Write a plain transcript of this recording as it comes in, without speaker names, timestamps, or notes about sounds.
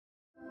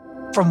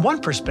From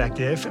one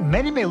perspective,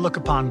 many may look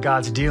upon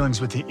God's dealings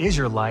with the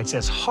Israelites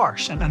as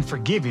harsh and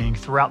unforgiving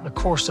throughout the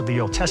course of the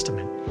Old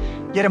Testament.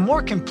 Yet a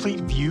more complete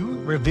view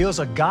reveals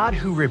a God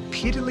who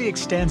repeatedly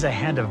extends a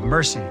hand of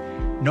mercy,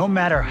 no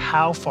matter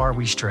how far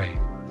we stray.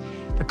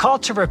 The call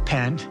to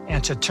repent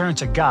and to turn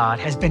to God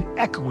has been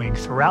echoing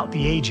throughout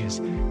the ages,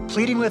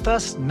 pleading with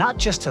us not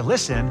just to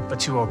listen,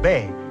 but to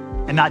obey.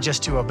 And not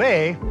just to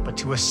obey, but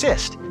to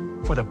assist,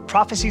 for the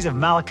prophecies of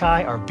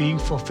Malachi are being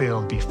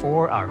fulfilled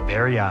before our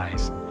very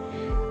eyes.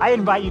 I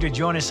invite you to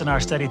join us in our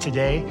study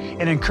today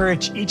and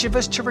encourage each of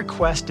us to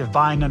request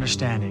divine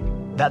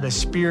understanding that the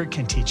Spirit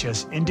can teach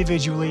us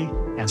individually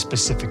and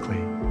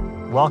specifically.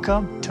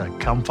 Welcome to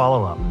Come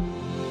Follow Up.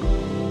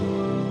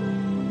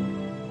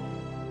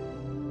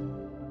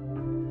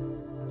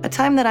 A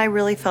time that I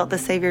really felt the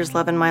Savior's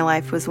love in my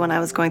life was when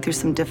I was going through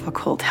some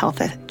difficult health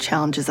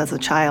challenges as a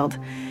child.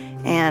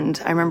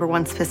 And I remember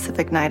one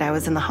specific night I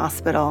was in the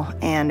hospital,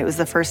 and it was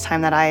the first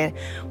time that I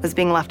was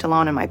being left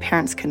alone and my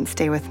parents couldn't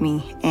stay with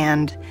me.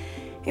 And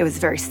it was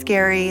very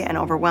scary and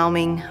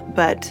overwhelming,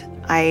 but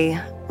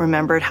I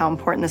remembered how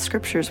important the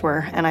scriptures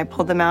were, and I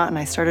pulled them out and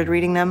I started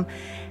reading them,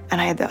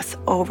 and I had this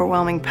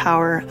overwhelming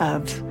power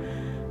of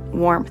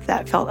warmth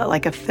that felt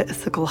like a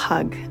physical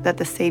hug, that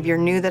the Savior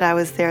knew that I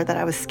was there, that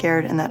I was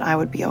scared, and that I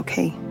would be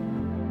okay.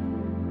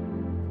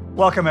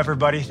 Welcome,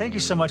 everybody. Thank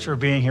you so much for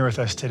being here with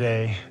us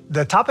today.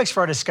 The topics for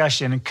our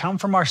discussion come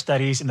from our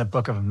studies in the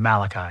book of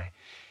Malachi.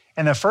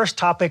 And the first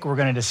topic we're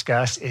going to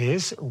discuss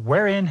is,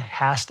 Wherein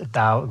hast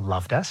thou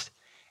loved us?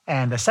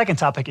 And the second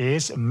topic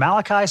is,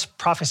 Malachi's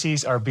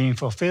prophecies are being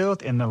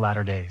fulfilled in the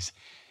latter days.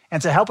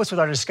 And to help us with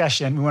our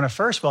discussion, we want to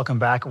first welcome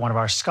back one of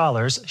our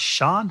scholars,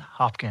 Sean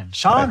Hopkins.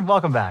 Sean,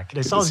 welcome back.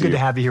 It's always good to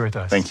have you here with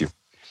us. Thank you.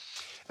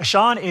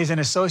 Sean is an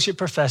associate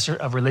professor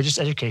of religious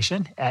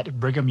education at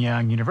Brigham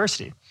Young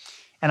University.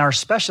 And our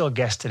special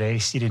guest today,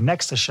 seated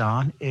next to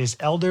Sean, is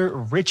Elder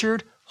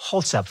Richard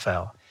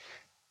Holzapfel.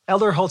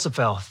 Elder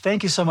Holzapfel,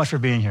 thank you so much for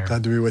being here.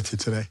 Glad to be with you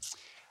today.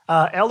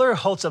 Elder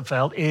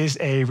Holzapfel is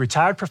a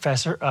retired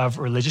professor of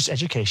religious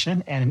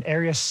education and in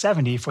Area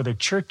 70 for the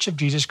Church of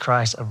Jesus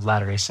Christ of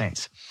Latter-day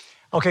Saints.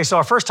 Okay, so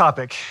our first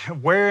topic,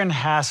 wherein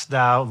hast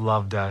thou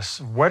loved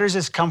us? Where does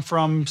this come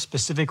from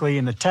specifically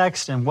in the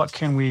text, and what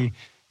can we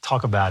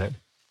talk about it?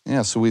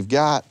 Yeah, so we've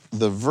got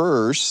the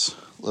verse.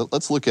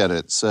 Let's look at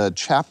it. It's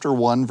chapter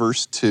 1,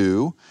 verse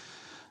 2.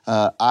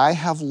 I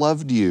have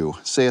loved you,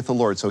 saith the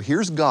Lord. So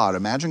here's God.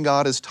 Imagine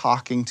God is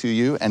talking to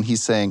you, and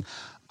he's saying,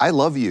 I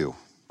love you,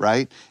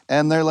 right?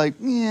 And they're like,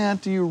 yeah,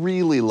 do you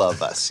really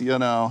love us? You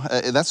know,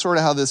 that's sort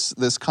of how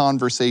this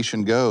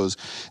conversation goes.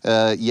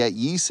 Yet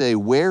ye say,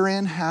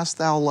 wherein hast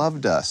thou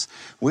loved us?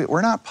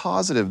 We're not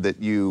positive that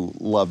you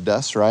loved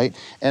us, right?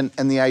 And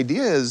the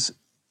idea is,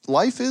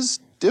 life is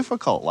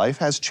difficult. Life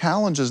has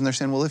challenges, and they're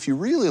saying, well, if you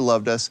really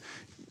loved us,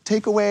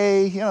 take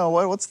away, you know,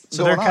 what's going on?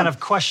 So they're kind of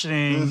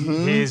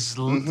questioning his,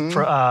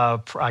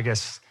 I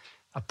guess,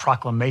 a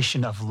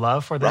proclamation of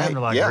love for them. Right, They're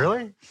like, yeah.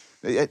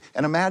 Really?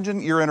 And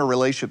imagine you're in a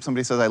relationship,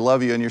 somebody says, I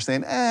love you, and you're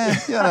saying,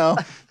 you know.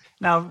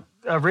 Now,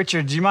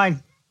 Richard, do you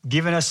mind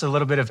giving us a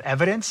little bit of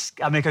evidence?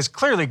 I mean, because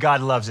clearly God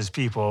loves his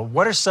people.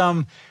 What's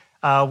some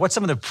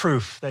of the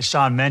proof that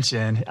Sean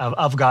mentioned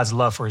of God's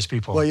love for his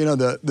people? Well, you know,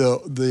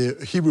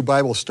 the Hebrew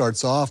Bible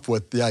starts off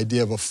with the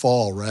idea of a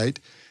fall, right?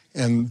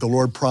 And the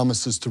Lord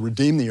promises to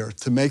redeem the earth,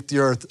 to make the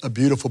earth a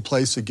beautiful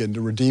place again, to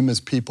redeem his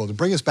people, to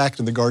bring us back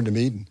to the Garden of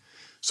Eden.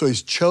 So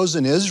he's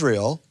chosen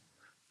Israel,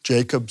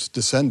 Jacob's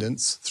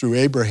descendants, through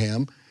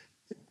Abraham,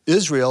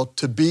 Israel,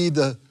 to be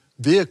the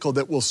vehicle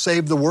that will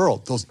save the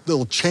world.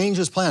 They'll change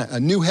his planet, a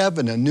new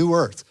heaven, a new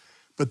earth.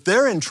 But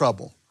they're in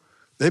trouble.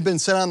 They've been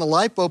sent on the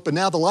lifeboat, but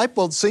now the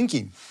lifeboat's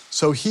sinking.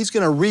 So he's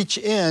going to reach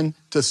in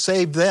to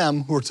save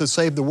them, who are to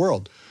save the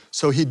world.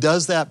 So he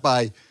does that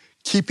by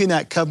keeping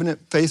that covenant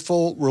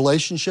faithful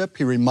relationship.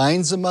 He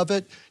reminds them of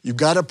it. You've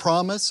got a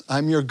promise.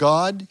 I'm your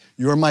God.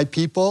 You're my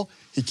people.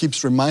 He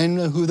keeps reminding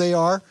them who they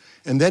are.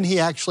 And then he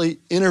actually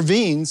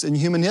intervenes in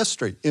human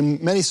history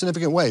in many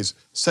significant ways,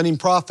 sending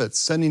prophets,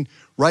 sending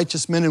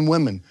righteous men and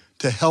women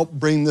to help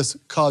bring this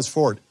cause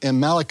forward. And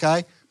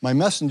Malachi, my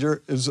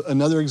messenger, is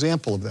another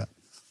example of that.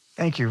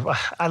 Thank you.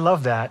 I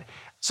love that.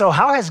 So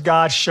how has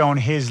God shown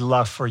his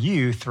love for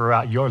you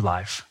throughout your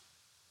life?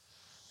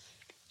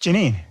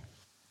 Janine.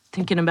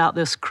 Thinking about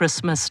this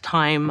Christmas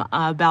time,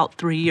 about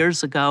 3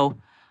 years ago,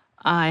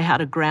 I had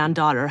a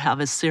granddaughter have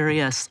a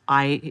serious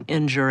eye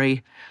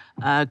injury.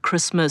 A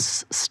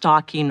Christmas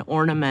stocking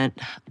ornament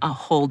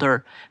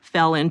holder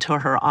fell into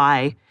her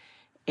eye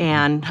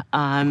and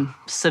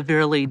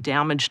severely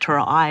damaged her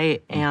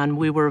eye. And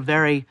we were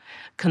very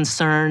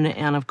concerned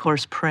and, of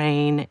course,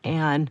 praying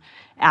and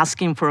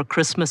asking for a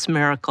Christmas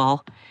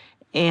miracle.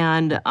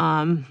 And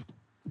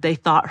they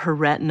thought her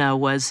retina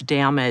was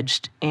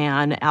damaged.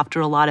 And after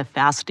a lot of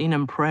fasting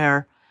and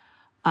prayer,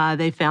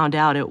 they found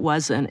out it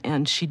wasn't,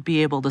 and she'd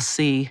be able to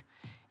see.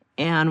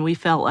 And we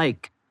felt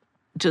like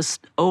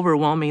just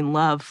overwhelming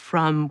love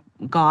from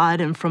God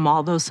and from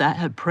all those that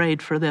had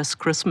prayed for this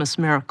Christmas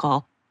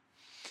miracle.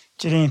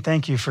 Janine,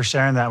 thank you for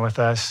sharing that with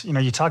us.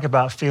 You talk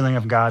about feeling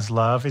of God's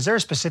love. Is there a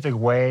specific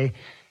way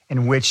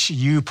in which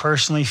you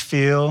personally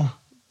feel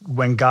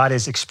when God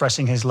is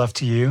expressing his love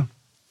to you?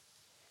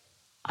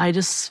 I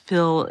just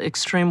feel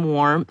extreme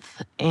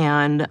warmth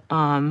and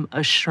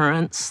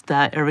assurance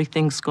that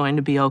everything's going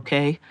to be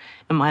okay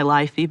in my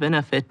life, even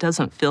if it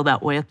doesn't feel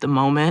that way at the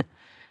moment.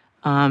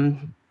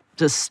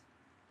 Just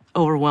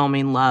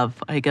overwhelming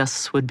love, I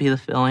guess, would be the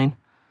feeling.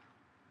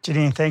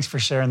 Janine, thanks for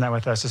sharing that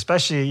with us,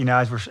 especially,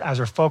 as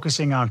we're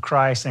focusing on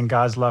Christ and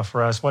God's love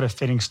for us. What a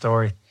fitting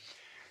story.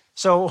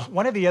 So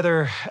one of the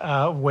other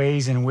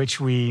ways in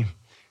which we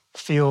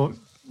feel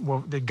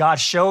that God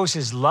shows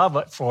his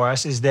love for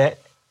us is that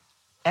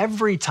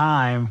every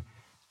time,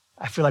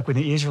 I feel like when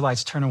the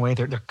Israelites turn away,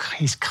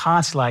 he's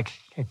constantly like,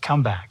 hey,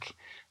 come back.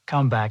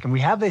 And we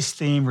have this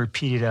theme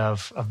repeated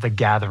of the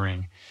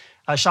gathering.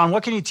 Sean,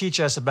 what can you teach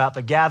us about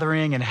the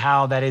gathering and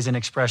how that is an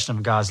expression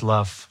of God's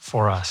love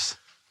for us?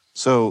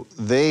 So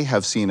they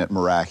have seen it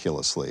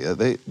miraculously.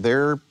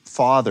 Their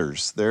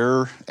fathers,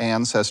 their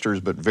ancestors,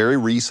 but very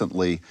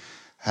recently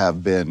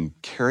have been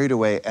carried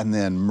away and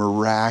then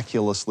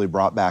miraculously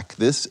brought back.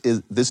 This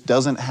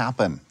doesn't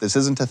happen. This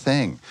isn't a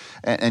thing.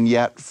 And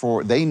yet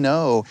they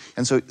know,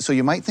 and so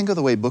you might think of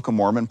the way Book of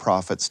Mormon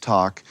prophets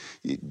talk.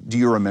 Do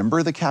you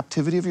remember the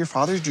captivity of your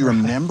fathers? Do you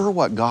remember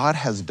what God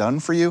has done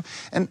for you?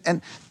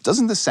 And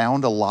doesn't this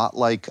sound a lot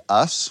like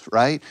us,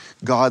 right?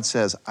 God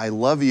says, I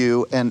love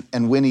you, and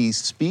when he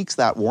speaks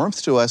that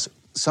warmth to us,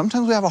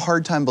 sometimes we have a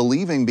hard time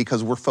believing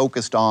because we're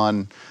focused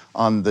on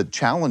the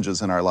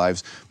challenges in our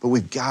lives, but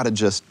we've got to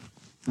just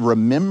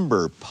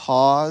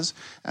pause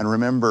and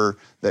remember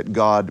that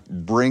God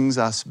brings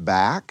us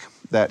back,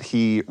 that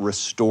he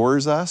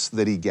restores us,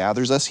 that he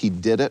gathers us. He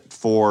did it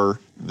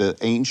for the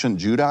ancient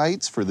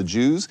Judahites, for the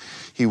Jews.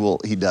 He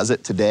does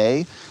it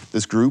today.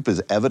 This group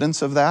is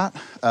evidence of that.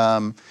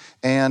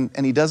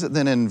 And he does it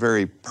then in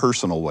very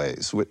personal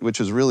ways,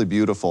 which is really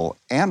beautiful.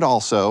 And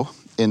also,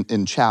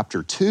 in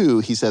chapter 2,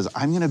 he says,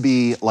 I'm going to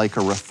be like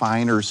a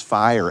refiner's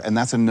fire. And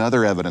that's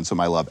another evidence of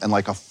my love. And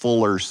like a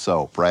fuller's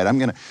soap, right? I'm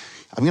going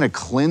to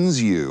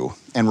cleanse you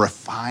and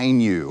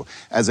refine you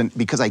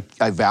because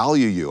I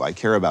value you, I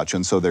care about you.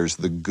 And so there's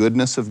the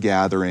goodness of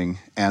gathering,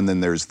 and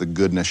then there's the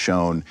goodness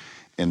shown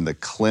in the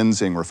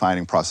cleansing,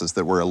 refining process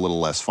that we're a little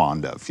less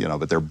fond of,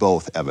 but they're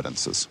both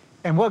evidences.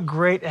 And what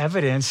great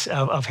evidence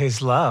of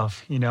his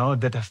love,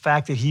 that the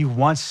fact that he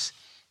wants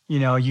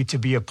you to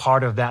be a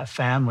part of that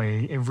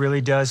family. It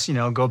really does,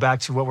 go back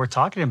to what we're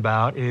talking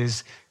about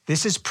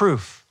this is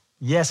proof.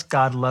 Yes,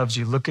 God loves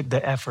you. Look at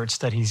the efforts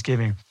that he's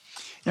giving.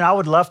 I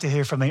would love to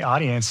hear from the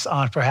audience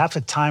on perhaps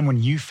a time when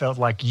you felt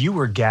like you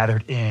were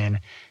gathered in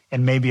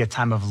and maybe a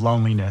time of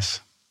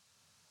loneliness.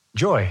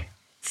 Joy.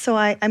 So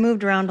I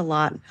moved around a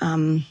lot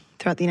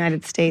throughout the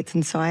United States,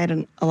 and so I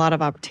had a lot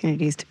of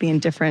opportunities to be in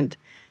different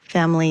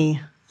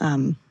family,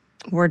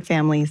 ward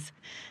families.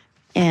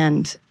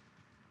 And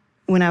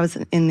when I was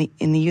in the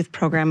youth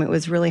program, it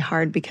was really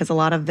hard because a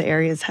lot of the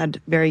areas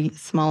had very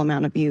small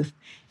amount of youth.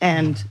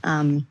 And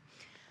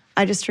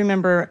I just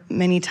remember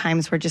many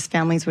times where just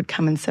families would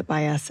come and sit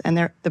by us, and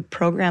the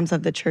programs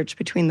of the church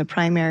between the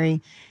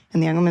primary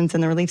and the Young Women's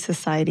and the Relief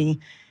Society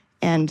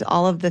and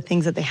all of the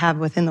things that they have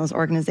within those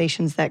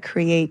organizations that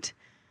create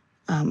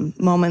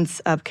moments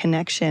of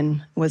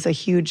connection was a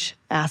huge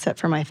asset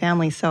for my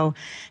family. So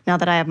now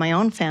that I have my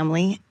own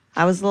family,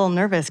 I was a little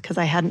nervous because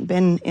I hadn't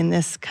been in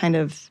this kind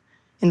of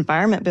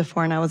environment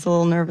before, and I was a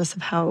little nervous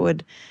of how it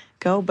would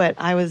go, but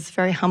I was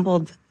very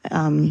humbled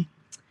in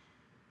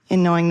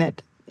knowing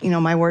that,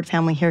 my ward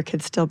family here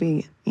could still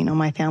be,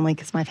 my family,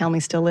 because my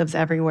family still lives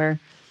everywhere.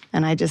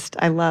 And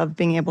I love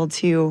being able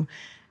to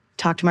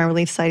talk to my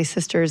Relief Society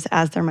sisters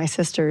as they're my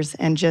sisters,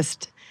 and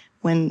just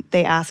when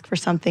they ask for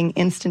something,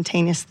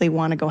 instantaneously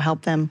want to go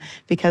help them,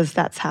 because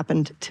that's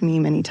happened to me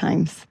many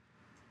times.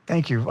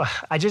 Thank you.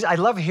 I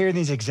love hearing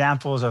these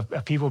examples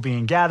of people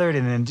being gathered,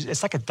 and then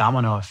it's like a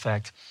domino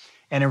effect.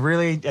 And it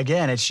really,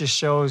 again, it just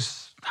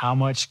shows how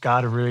much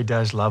God really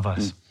does love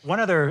us. One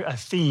other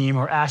theme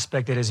or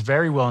aspect that is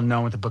very well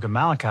known with the book of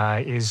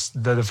Malachi is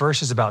the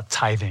verses about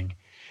tithing.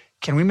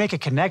 Can we make a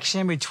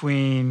connection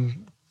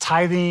between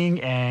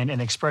tithing and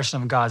an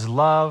expression of God's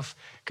love?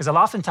 Because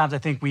oftentimes I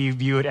think we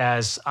view it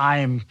as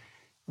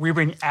we're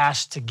being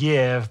asked to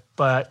give,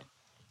 but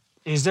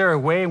is there a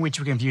way in which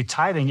we can view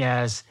tithing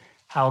as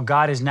how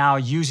God is now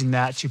using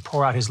that to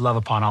pour out his love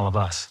upon all of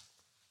us?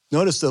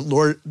 Notice that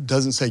Lord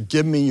doesn't say,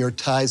 give me your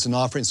tithes and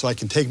offerings so I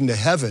can take them to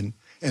heaven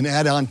and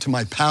add on to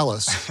my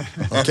palace,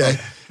 okay?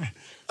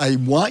 I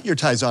want your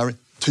tithes and offerings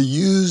to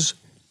use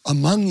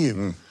among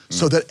you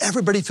so that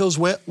everybody feels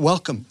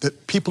welcome,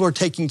 that people are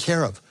taken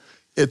care of.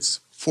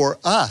 It's for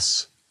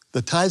us.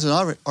 The tithes and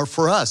offerings are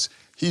for us.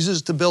 He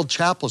uses to build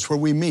chapels where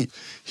we meet.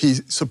 He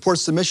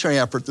supports the missionary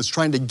effort that's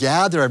trying to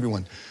gather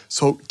everyone.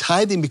 So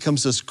tithing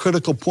becomes this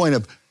critical point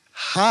of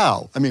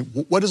how.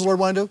 What does the Lord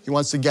want to do? He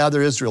wants to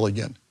gather Israel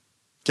again.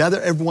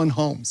 Gather everyone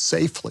home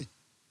safely.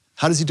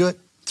 How does he do it?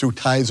 Through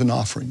tithes and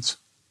offerings.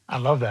 I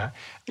love that.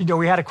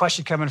 We had a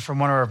question coming from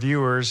one of our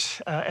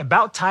viewers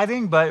about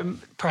tithing, but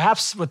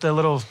perhaps with a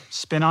little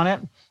spin on it.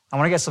 I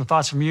want to get some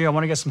thoughts from you. I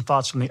want to get some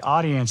thoughts from the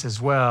audience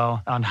as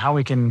well on how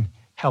we can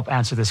help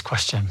answer this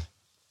question.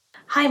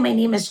 Hi, my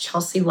name is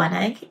Chelsea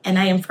Wennig, and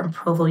I am from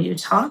Provo,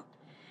 Utah.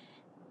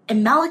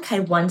 In Malachi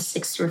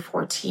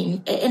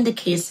 1:6-14, it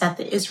indicates that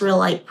the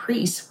Israelite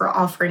priests were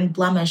offering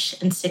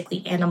blemished and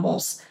sickly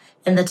animals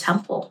in the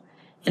temple,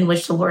 in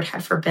which the Lord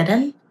had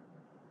forbidden.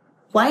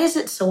 Why is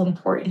it so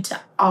important to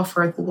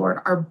offer the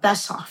Lord our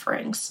best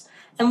offerings?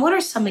 And what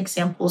are some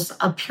examples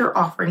of pure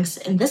offerings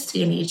in this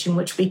day and age in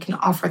which we can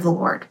offer the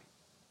Lord?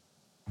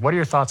 What are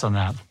your thoughts on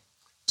that?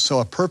 So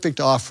a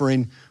perfect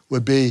offering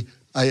would be,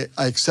 I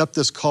accept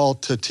this call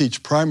to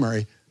teach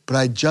primary, but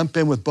I jump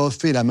in with both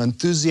feet. I'm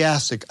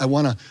enthusiastic. I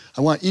want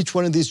each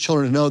one of these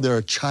children to know they're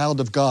a child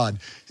of God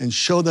and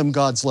show them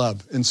God's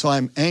love. And so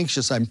I'm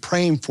anxious. I'm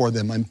praying for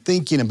them. I'm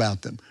thinking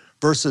about them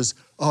versus,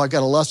 I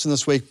got a lesson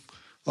this week.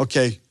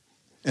 Okay.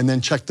 And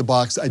then check the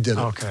box, I did it.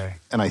 Okay.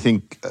 And I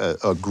think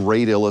a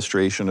great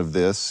illustration of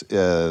this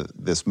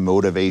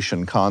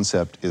motivation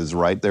concept is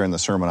right there in the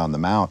Sermon on the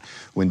Mount,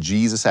 when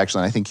Jesus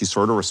actually, and I think he's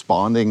sort of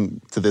responding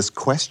to this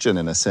question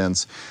in a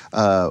sense,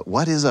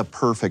 what is a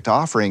perfect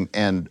offering,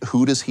 and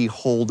who does he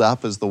hold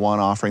up as the one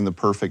offering the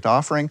perfect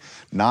offering?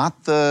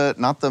 Not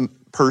the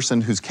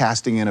person who's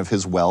casting in of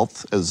his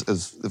wealth,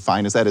 as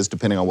fine as that is,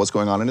 depending on what's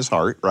going on in his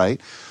heart, right?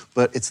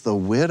 But it's the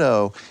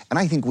widow. And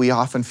I think we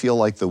often feel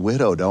like the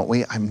widow, don't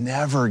we?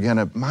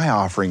 My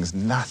offering's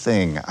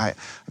nothing. I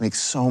make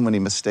so many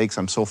mistakes.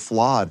 I'm so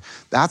flawed.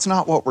 That's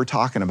not what we're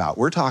talking about.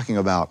 We're talking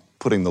about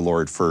putting the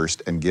Lord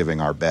first and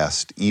giving our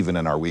best, even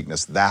in our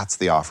weakness. That's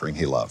the offering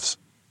he loves.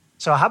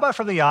 So how about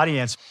from the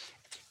audience?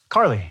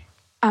 Carly.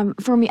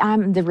 For me,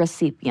 I'm the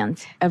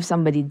recipient of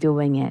somebody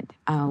doing it.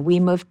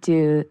 We moved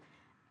to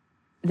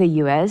the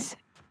U.S.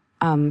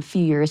 A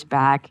few years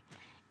back,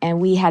 and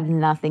we had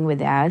nothing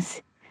with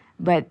us.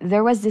 But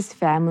there was this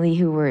family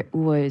who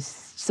was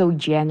so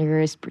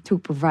generous, who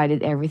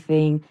provided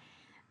everything,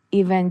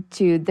 even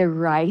to the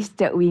rice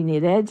that we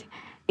needed.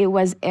 It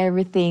was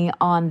everything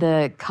on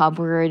the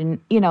cupboard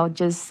and,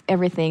 just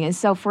everything. And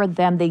so for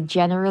them, they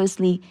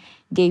generously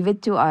gave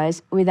it to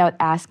us without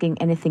asking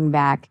anything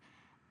back.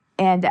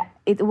 And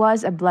it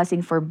was a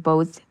blessing for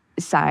both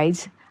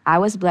sides. I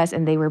was blessed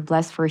and they were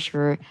blessed for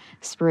sure,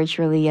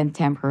 spiritually and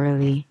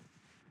temporally.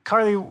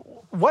 Carly,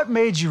 what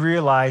made you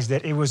realize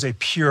that it was a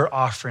pure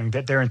offering,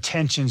 that their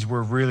intentions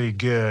were really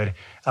good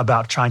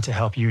about trying to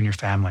help you and your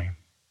family?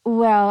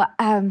 Well,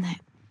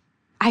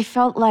 I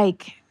felt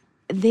like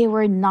they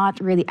were not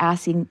really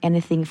asking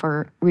anything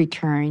for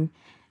return.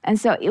 And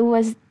so it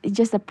was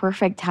just a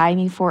perfect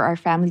timing for our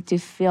family to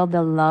feel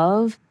the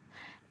love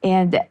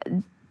and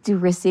to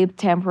receive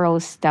temporal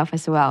stuff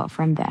as well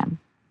from them.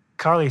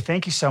 Carly,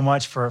 thank you so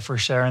much for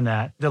sharing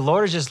that. The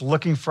Lord is just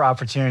looking for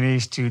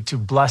opportunities to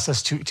bless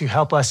us, to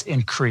help us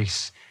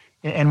increase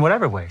in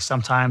whatever way.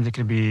 Sometimes it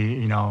can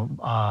be,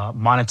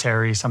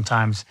 monetary,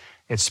 sometimes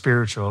it's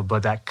spiritual,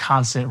 but that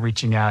constant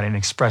reaching out and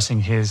expressing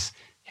his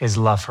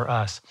love for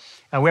us.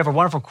 And we have a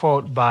wonderful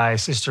quote by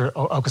Sister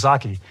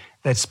Okazaki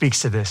that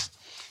speaks to this.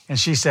 And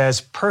she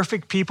says,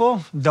 "Perfect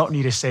people don't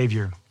need a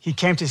savior. He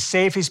came to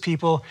save his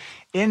people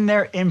in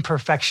their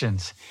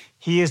imperfections.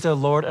 He is the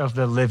Lord of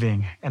the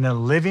living, and the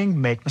living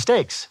make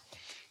mistakes.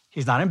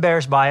 He's not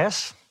embarrassed by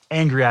us,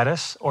 angry at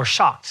us, or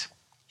shocked.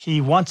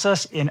 He wants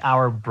us in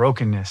our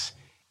brokenness,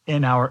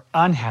 in our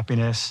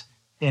unhappiness,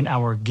 in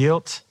our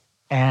guilt,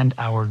 and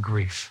our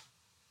grief."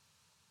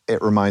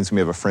 It reminds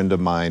me of a friend of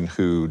mine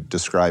who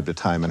described a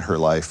time in her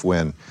life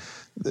when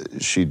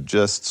she'd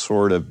just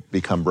sort of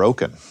become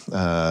broken.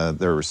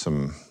 There were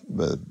some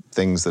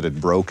things that had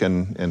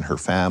broken in her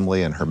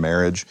family and her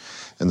marriage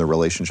and the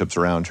relationships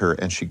around her.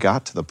 And she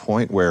got to the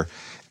point where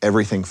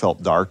everything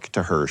felt dark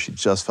to her. She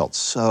just felt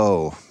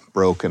so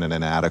broken and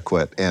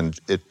inadequate. And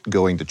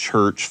going to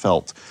church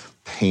felt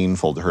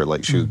painful to her,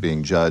 like she was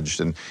being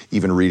judged. And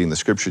even reading the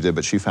scripture did,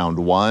 but she found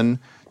one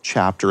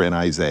chapter in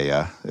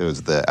Isaiah. It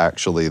was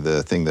actually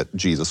the thing that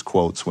Jesus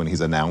quotes when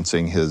he's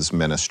announcing his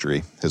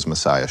ministry, his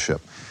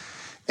messiahship.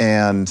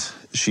 And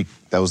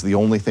that was the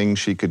only thing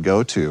she could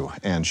go to.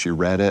 And she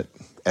read it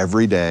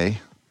every day,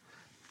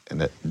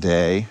 and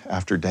day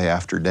after day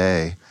after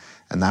day.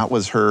 And that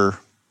was her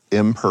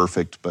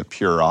imperfect but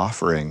pure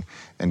offering.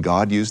 And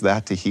God used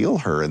that to heal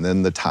her. And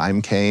then the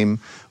time came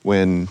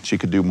when she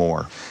could do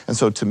more. And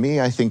so to me,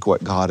 I think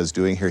what God is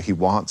doing here, he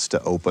wants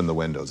to open the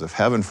windows of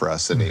heaven for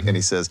us. And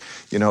he says,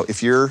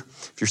 if you're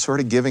sort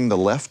of giving the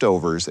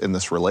leftovers in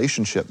this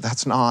relationship,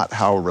 that's not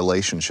how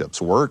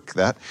relationships work.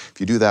 That if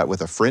you do that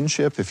with a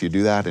friendship, if you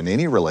do that in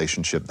any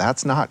relationship,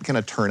 that's not going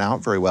to turn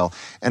out very well.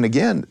 And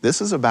again, this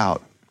is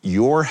about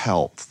your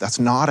health. That's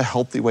not a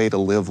healthy way to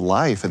live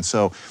life. And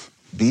so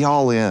be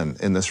all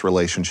in this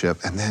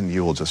relationship, and then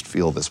you will just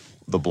feel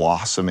the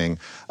blossoming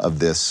of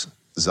this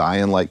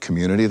Zion-like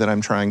community that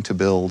I'm trying to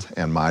build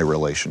and my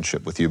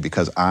relationship with you,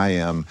 because I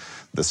am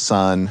the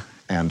son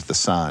and the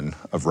son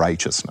of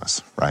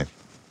righteousness, right?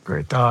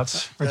 Great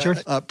thoughts.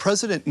 Richard?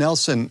 President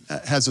Nelson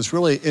has this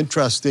really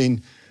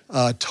interesting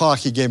talk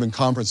he gave in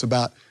conference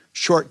about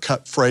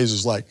shortcut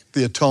phrases like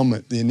the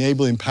atonement, the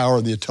enabling power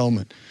of the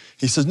atonement.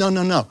 He says,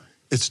 no.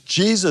 It's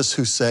Jesus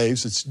who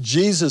saves. It's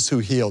Jesus who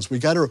heals. We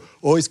got to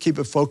always keep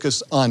it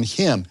focused on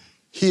him.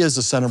 He is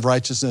the Son of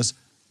Righteousness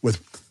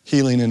with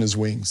healing in his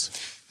wings.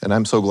 And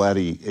I'm so glad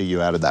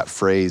you added that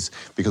phrase,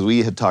 because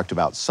we had talked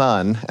about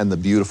sun and the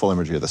beautiful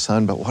imagery of the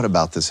sun, but what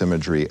about this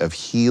imagery of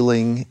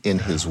healing in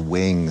his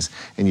wings?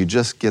 And you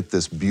just get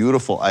this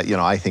beautiful,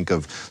 I think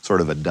of sort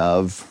of a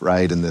dove,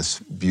 right, and this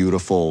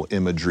beautiful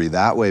imagery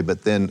that way,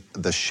 but then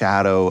the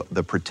shadow,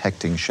 the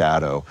protecting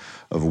shadow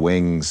of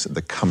wings,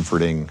 the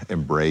comforting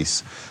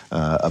embrace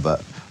of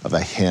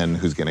a hen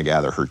who's going to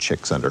gather her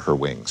chicks under her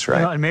wings,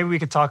 right? And maybe we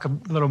could talk a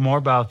little more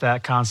about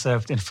that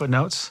concept in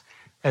footnotes,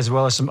 as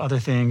well as some other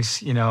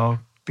things,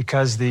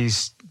 because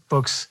these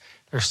books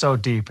are so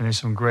deep and there's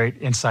some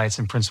great insights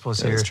and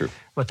principles here. That's true.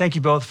 Well, thank you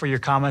both for your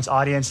comments.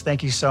 Audience,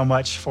 thank you so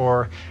much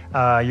for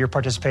your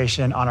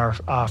participation on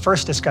our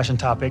first discussion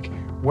topic,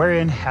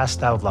 Wherein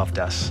Hast Thou Loved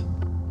Us?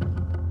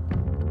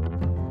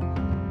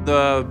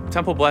 The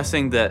temple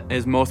blessing that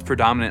is most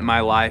predominant in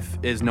my life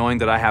is knowing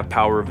that I have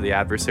power over the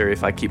adversary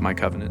if I keep my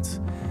covenants.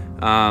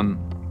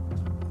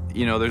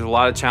 There's a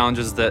lot of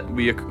challenges that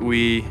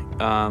we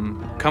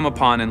come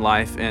upon in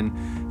life, and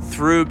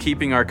through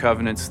keeping our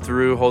covenants,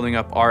 through holding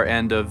up our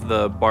end of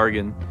the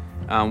bargain,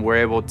 we're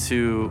able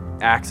to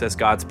access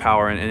God's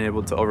power and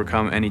able to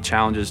overcome any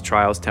challenges,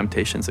 trials,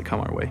 temptations that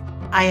come our way.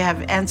 I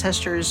have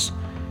ancestors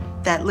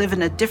that live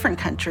in a different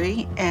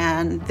country,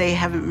 and they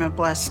haven't been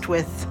blessed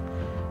with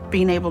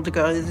being able to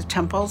go to the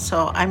temple.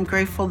 So I'm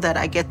grateful that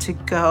I get to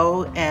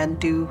go and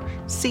do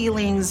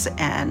sealings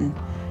and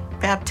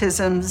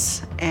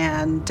baptisms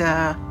and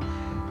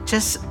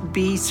just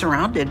be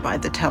surrounded by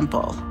the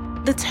temple.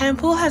 The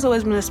temple has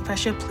always been a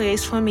special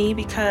place for me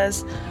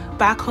because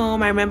back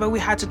home, I remember we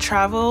had to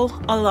travel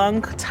a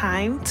long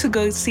time to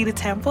go see the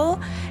temple.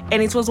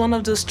 And it was one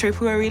of those trips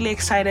we were really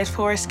excited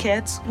for as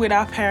kids with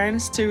our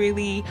parents to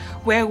really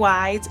wear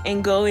white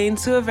and go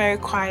into a very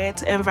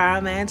quiet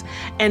environment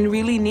and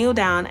really kneel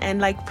down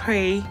and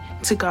pray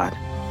to God.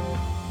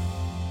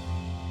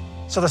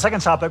 So the second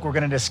topic we're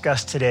going to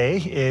discuss today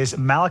is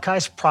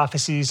Malachi's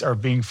prophecies are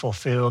being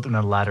fulfilled in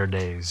the latter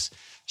days.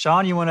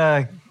 Sean, you want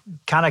to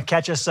kind of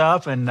catch us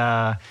up and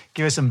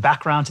give us some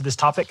background to this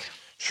topic?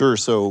 Sure.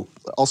 So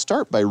I'll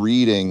start by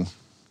reading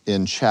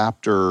in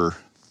chapter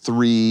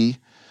 3.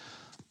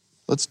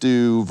 Let's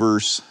do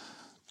verses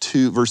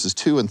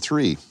 2 and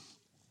 3.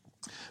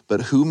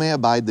 But who may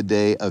abide the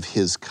day of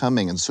his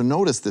coming? And so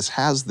notice this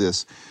has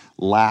this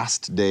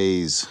last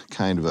days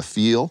kind of a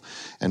feel.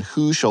 And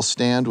who shall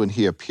stand when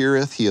he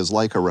appeareth? He is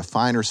like a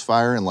refiner's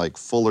fire and like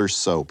fuller's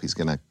soap. He's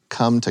going to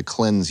come to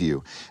cleanse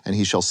you. And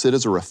he shall sit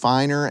as a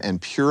refiner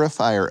and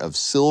purifier of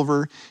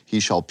silver.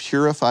 He shall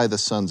purify the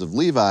sons of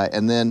Levi.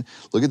 And then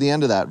look at the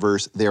end of that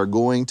verse. They are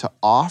going to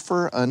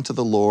offer unto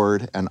the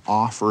Lord an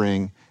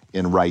offering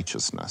in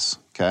righteousness.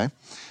 Okay?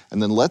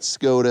 And then let's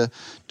go to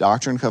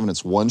Doctrine and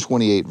Covenants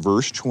 128,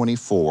 verse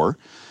 24.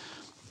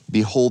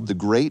 Behold, the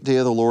great day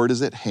of the Lord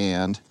is at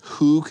hand.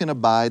 Who can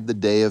abide the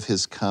day of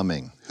his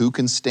coming? Who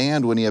can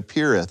stand when he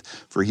appeareth?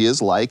 For he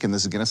is like, and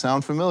this is going to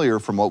sound familiar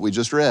from what we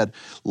just read,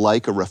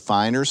 like a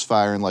refiner's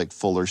fire and like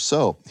fuller's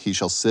soap. He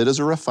shall sit as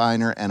a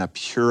refiner and a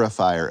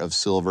purifier of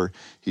silver.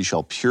 He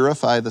shall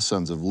purify the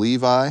sons of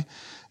Levi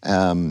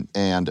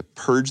and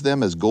purge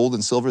them as gold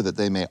and silver, that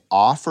they may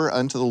offer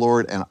unto the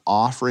Lord an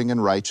offering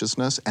in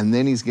righteousness. And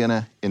then he's going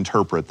to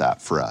interpret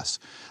that for us.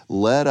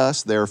 Let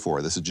us,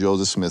 therefore, this is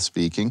Joseph Smith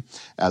speaking,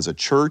 as a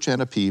church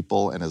and a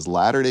people and as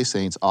Latter-day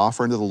Saints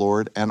offer unto the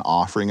Lord an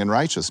offering in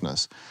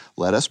righteousness.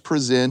 Let us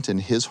present in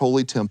his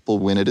holy temple,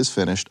 when it is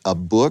finished, a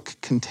book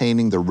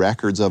containing the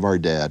records of our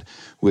dead,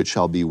 which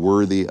shall be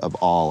worthy of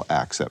all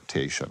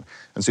acceptation.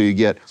 And so you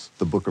get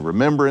the book of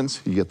remembrance,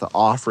 you get the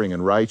offering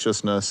in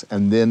righteousness,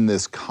 and then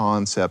this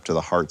concept of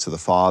the hearts of the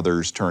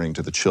fathers turning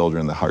to the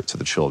children, the hearts of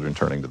the children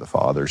turning to the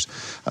fathers,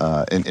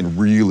 in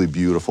really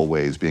beautiful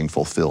ways being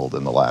fulfilled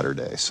in the latter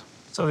days.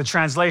 So the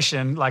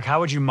translation,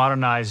 how would you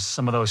modernize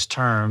some of those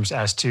terms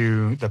as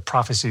to the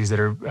prophecies that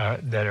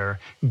are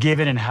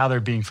given and how they're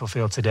being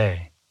fulfilled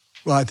today?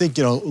 Well, I think,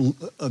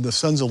 the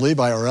sons of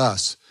Levi are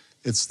us.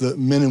 It's the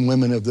men and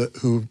women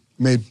who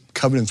made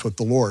covenants with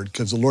the Lord,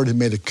 because the Lord had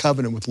made a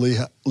covenant with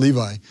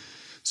Levi.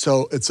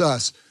 So it's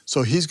us.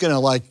 So he's going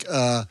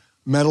to,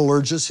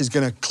 metallurgist, he's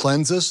going to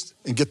cleanse us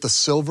and get the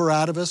silver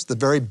out of us, the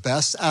very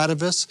best out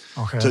of us,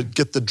 to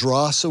get the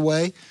dross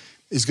away.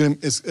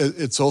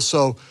 It's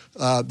also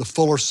the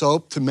fuller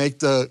soap to make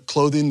the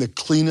clothing the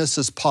cleanest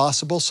as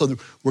possible. So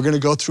we're going to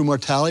go through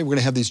mortality. We're going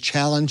to have these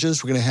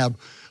challenges. We're going to have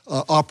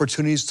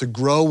opportunities to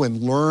grow and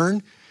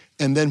learn.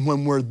 And then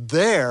when we're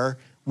there,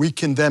 we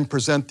can then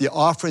present the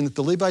offering that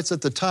the Levites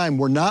at the time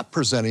were not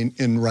presenting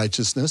in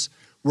righteousness.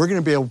 We're going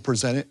to be able to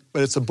present it,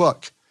 but it's a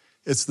book.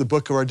 It's the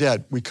book of our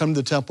dead. We come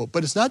to the temple.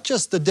 But it's not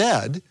just the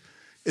dead.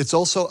 It's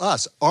also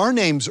us. Our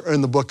names are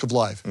in the book of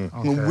life.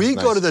 When we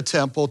go to the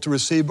temple to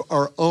receive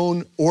our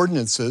own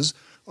ordinances,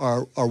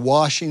 our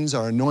washings,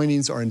 our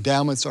anointings, our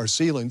endowments, our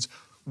sealings,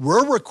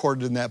 we're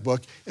recorded in that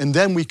book, and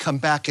then we come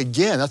back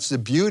again. That's the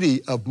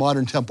beauty of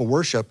modern temple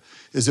worship,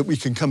 is that we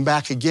can come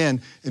back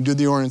again and do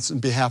the ordinance on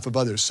behalf of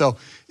others. So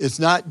it's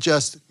not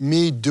just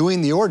me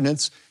doing the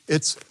ordinance,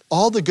 it's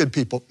all the good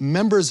people,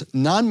 members,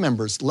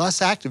 non-members,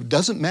 less active,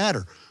 doesn't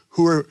matter,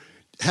 who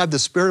have the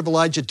spirit of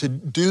Elijah to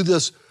do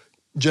this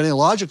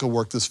genealogical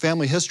work, this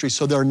family history,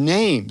 so their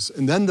names,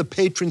 and then the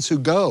patrons who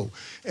go,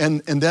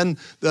 and then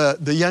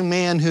the young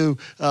man who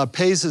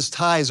pays his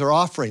tithes or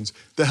offerings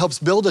that helps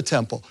build a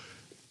temple.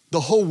 The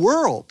whole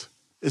world,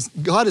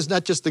 God is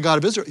not just the God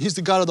of Israel, he's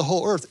the God of the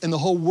whole earth, and the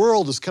whole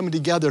world is coming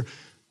together.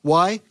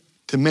 Why?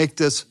 To make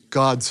this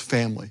God's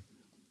family.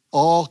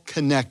 All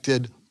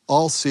connected,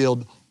 all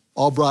sealed,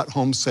 all brought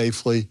home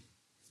safely,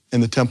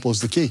 and the temple is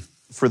the key.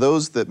 For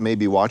those that may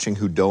be watching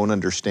who don't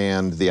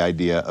understand the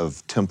idea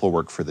of temple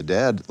work for the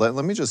dead, let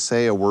me just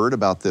say a word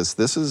about this.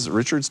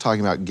 Richard's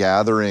talking about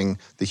gathering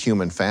the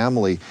human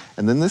family,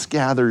 and then this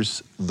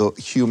gathers the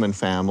human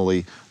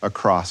family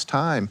across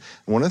time.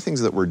 And one of the things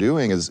that we're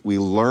doing is we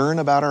learn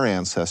about our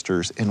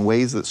ancestors in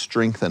ways that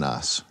strengthen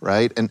us,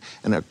 right? And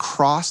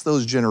across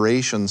those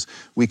generations,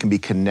 we can be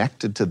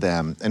connected to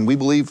them. And we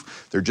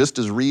believe they're just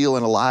as real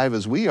and alive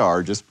as we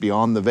are, just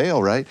beyond the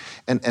veil, right?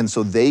 And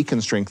so they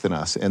can strengthen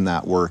us in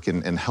that work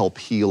and help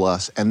heal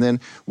us. And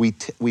then we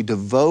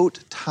devote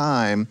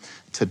time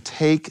to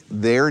take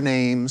their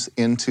names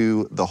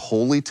into the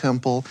holy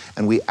temple,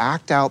 and we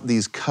act out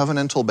these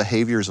covenantal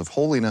behaviors of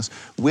holiness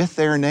with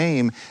their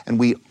name, and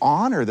we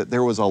honor that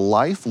there was a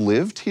life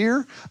lived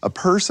here, a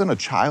person, a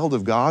child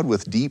of God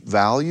with deep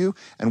value,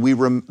 and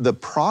the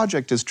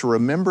project is to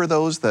remember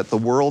those that the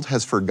world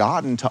has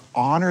forgotten, to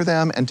honor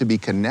them and to be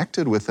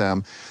connected with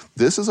them.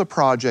 This is a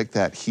project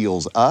that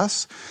heals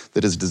us,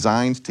 that is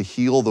designed to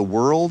heal the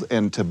world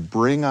and to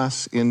bring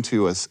us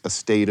into a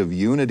state of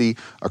unity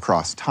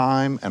across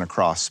time and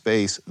across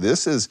space.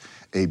 This is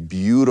a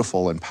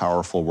beautiful and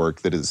powerful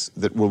work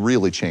that will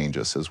really change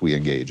us as we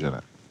engage in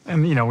it.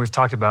 And, we've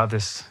talked about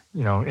this,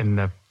 in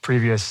the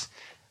previous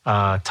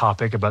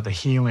topic about the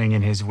healing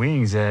in his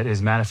wings that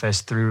is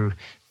manifest through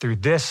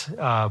this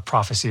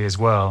prophecy as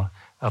well,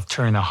 of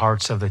turning the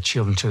hearts of the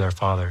children to their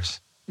fathers.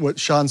 What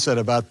Sean said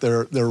about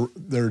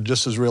they're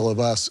just as real of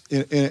us,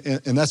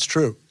 and that's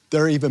true.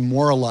 They're even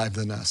more alive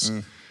than us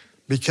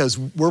because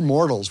we're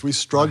mortals. We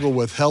struggle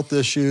with health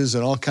issues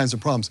and all kinds of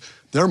problems.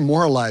 They're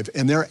more alive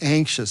and they're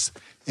anxious,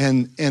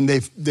 and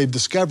they've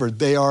discovered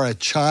they are a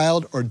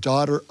child or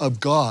daughter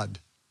of God,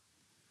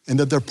 and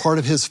that they're part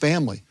of His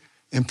family.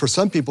 And for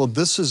some people,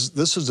 this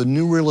is a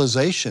new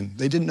realization.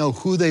 They didn't know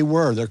who they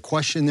were. They're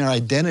questioning their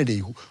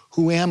identity.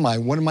 Who am I?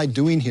 What am I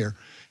doing here?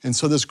 And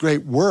so this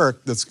great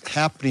work that's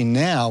happening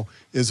now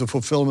is a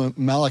fulfillment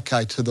of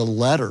Malachi to the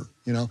letter.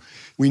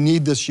 We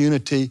need this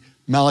unity.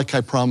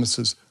 Malachi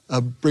promises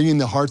of bringing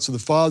the hearts of the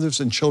fathers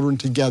and children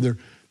together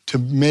to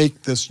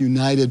make this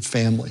united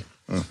family.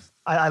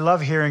 I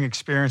love hearing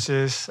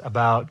experiences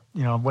about,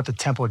 what the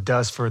temple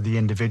does for the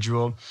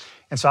individual.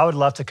 And so I would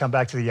love to come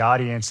back to the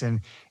audience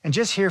and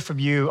just hear from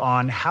you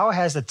on how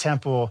has the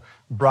temple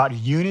brought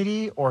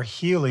unity or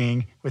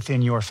healing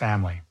within your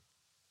family?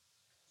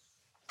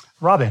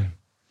 Robin.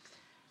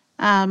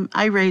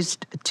 I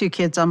raised 2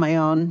 kids on my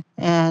own,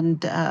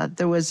 and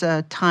there was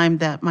a time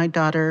that my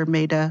daughter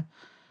made a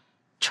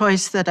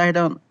choice that I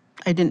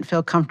didn't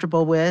feel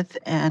comfortable with,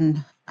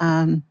 and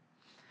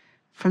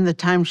from the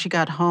time she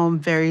got home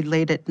very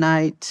late at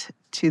night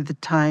to the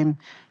time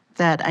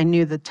that I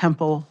knew the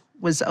temple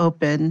was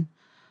open,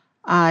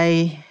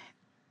 I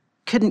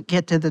couldn't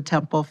get to the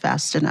temple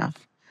fast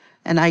enough.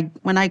 And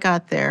when I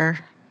got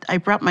there, I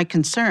brought my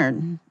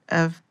concern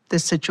of the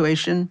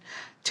situation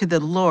to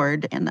the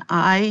Lord, and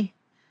I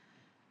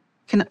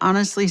can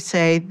honestly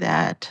say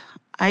that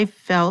I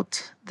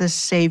felt the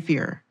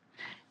Savior.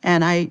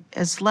 And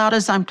as loud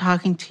as I'm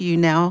talking to you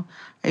now,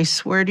 I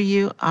swear to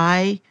you,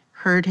 I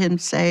heard Him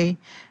say,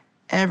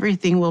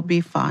 everything will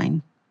be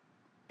fine.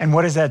 And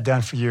what has that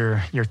done for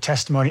your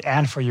testimony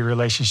and for your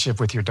relationship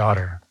with your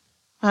daughter?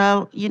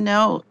 Well, you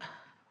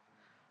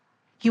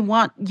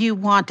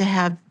want to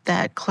have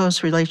that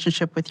close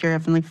relationship with your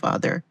Heavenly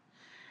Father.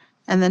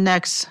 And the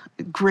next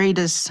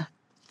greatest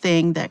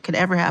thing that could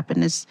ever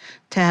happen is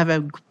to have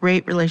a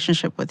great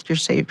relationship with your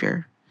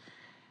Savior.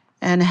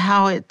 And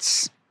how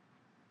it's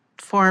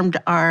formed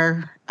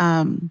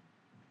my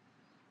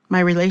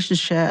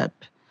relationship,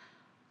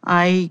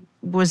 I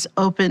was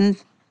open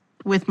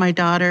with my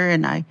daughter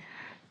and I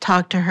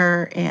talked to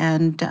her,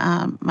 and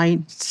my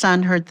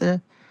son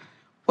heard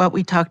what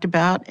we talked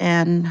about,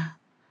 and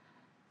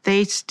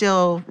they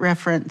still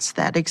reference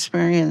that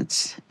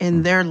experience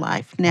in their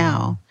life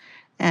now,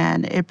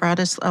 and it brought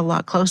us a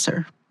lot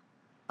closer.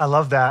 I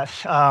love that.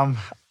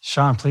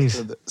 Sean,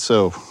 please.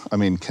 So,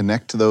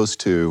 connect to those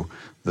two.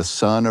 The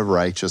Son of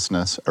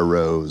Righteousness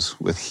arose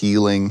with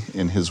healing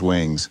in His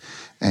wings,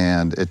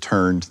 and it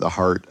turned the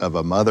heart of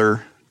a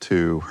mother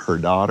to her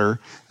daughter,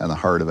 and the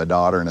heart of a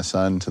daughter and a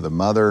son to the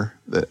mother,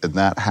 and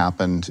that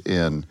happened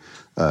in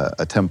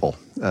a temple.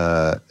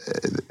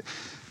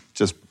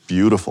 Just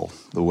beautiful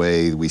the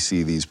way we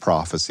see these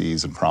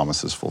prophecies and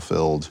promises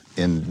fulfilled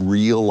in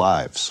real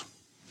lives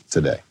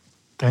today.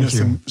 Thank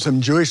you.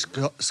 Some Jewish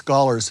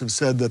scholars have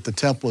said that the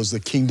temple is the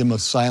kingdom of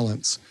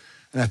silence.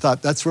 And I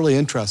thought that's really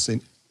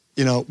interesting.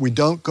 You know, we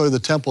don't go to the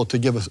temple to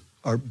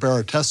bear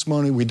our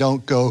testimony. We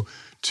don't go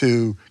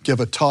to give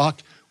a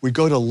talk. We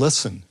go to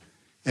listen.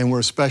 And we're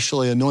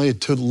especially anointed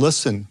to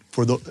listen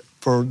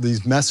for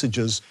these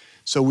messages.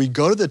 So we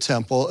go to the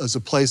temple as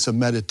a place of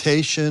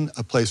meditation,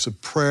 a place of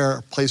prayer,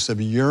 a place of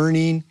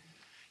yearning.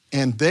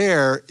 And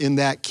there, in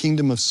that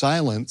kingdom of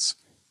silence,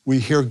 we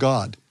hear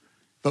God.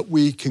 But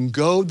we can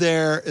go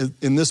there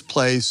in this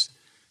place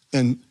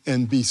and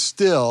be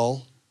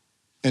still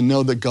and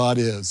know that God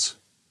is.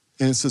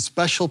 And it's a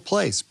special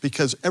place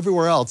because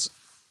everywhere else,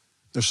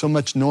 there's so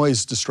much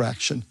noise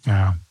distraction.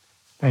 Yeah.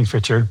 Thanks,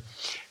 Richard.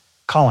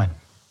 Colin.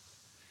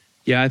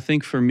 Yeah, I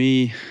think for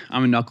me,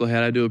 I'm a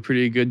knucklehead. I do a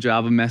pretty good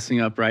job of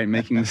messing up, right, and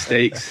making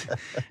mistakes.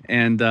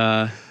 And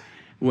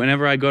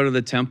whenever I go to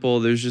the temple,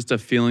 there's just a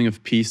feeling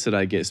of peace that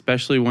I get,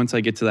 especially once I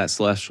get to that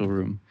celestial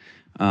room.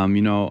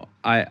 You know,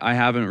 I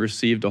haven't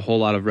received a whole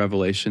lot of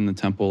revelation in the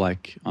temple,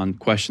 like on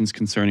questions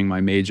concerning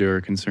my major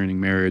or concerning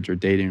marriage or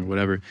dating or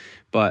whatever.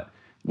 But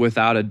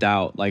without a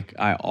doubt, like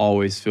I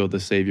always feel the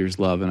Savior's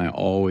love, and I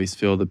always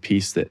feel the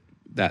peace that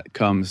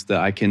comes, that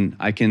I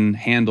can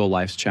handle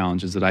life's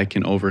challenges, that I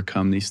can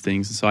overcome these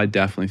things. And so I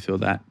definitely feel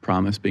that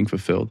promise being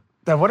fulfilled.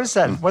 Now, what does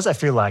that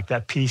feel like,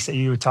 that peace that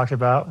you talked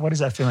about? What is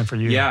that feeling for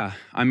you? Yeah,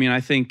 I mean, I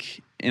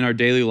think in our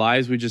daily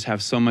lives, we just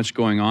have so much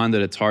going on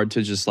that it's hard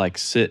to just like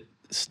sit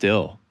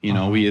still. You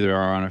know, we either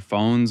are on our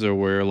phones or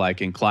we're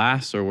like in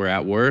class or we're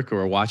at work or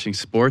we're watching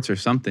sports or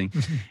something.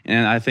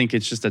 And I think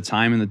it's just a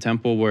time in the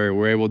temple where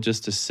we're able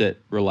just to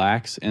sit,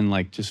 relax, and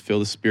like just feel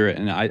the Spirit.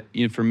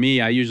 And for me,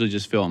 I usually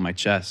just feel it in my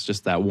chest,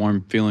 just that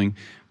warm feeling,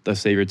 the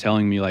Savior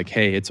telling me like,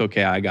 hey, it's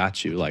okay, I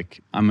got you.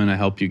 Like, I'm going to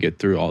help you get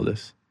through all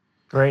this.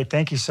 Great.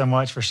 Thank you so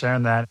much for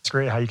sharing that. It's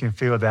great how you can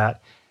feel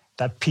that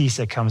peace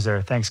that comes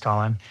there. Thanks,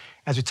 Colin.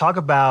 As we talk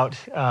about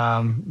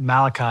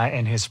Malachi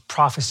and his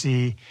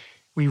prophecy,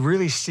 we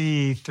really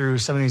see through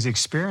some of these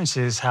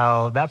experiences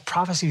how that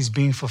prophecy is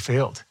being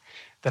fulfilled,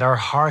 that our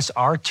hearts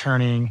are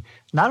turning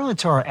not only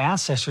to our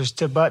ancestors,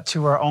 but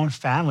to our own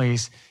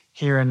families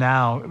here and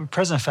now.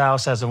 President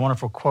Faust has a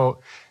wonderful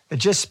quote that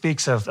just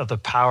speaks of the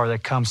power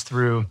that comes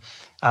through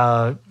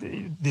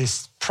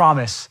this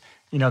promise,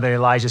 that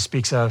Elijah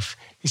speaks of.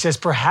 He says,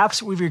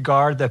 perhaps we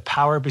regard the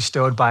power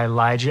bestowed by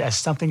Elijah as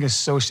something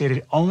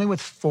associated only with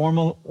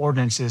formal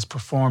ordinances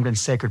performed in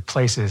sacred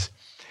places.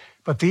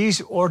 But these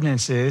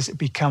ordinances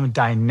become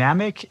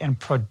dynamic and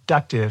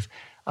productive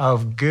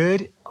of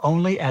good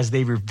only as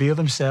they reveal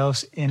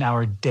themselves in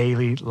our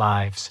daily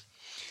lives.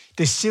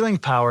 This sealing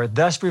power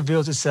thus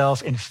reveals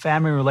itself in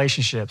family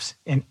relationships,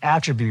 in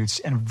attributes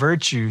and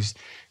virtues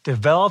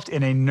developed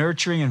in a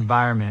nurturing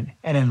environment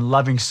and in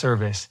loving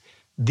service.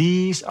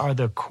 These are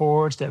the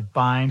cords that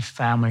bind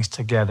families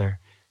together,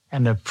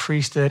 and the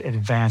priesthood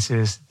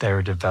advances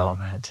their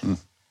development.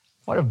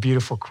 What a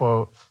beautiful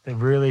quote that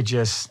really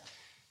just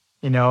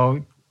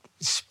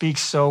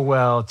speaks so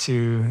well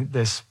to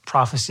this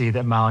prophecy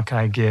that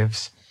Malachi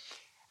gives.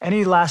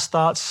 Any last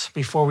thoughts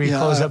before we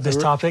close up this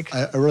topic?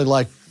 I really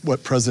like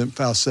what President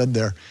Faust said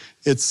there.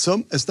 It's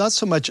not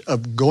so much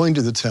of going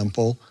to the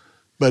temple,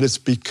 but it's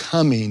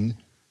becoming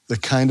the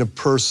kind of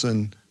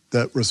person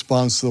that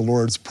responds to the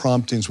Lord's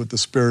promptings with the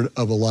spirit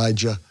of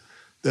Elijah.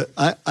 That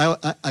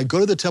I go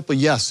to the temple,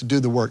 yes, to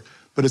do the work,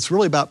 but it's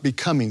really about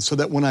becoming, so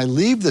that when I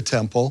leave the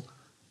temple,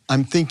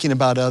 I'm thinking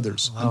about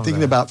others. I'm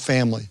thinking about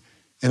family.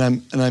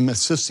 And I'm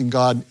assisting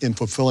God in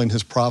fulfilling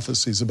his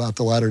prophecies about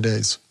the latter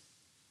days.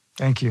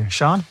 Thank you.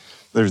 Sean?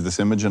 There's this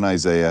image in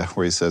Isaiah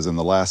where he says, in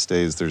the last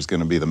days, there's going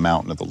to be the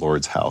mountain of the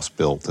Lord's house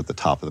built at the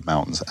top of the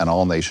mountains, and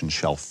all nations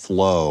shall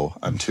flow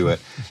unto it.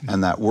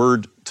 And that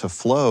word to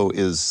flow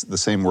is the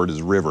same word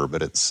as river,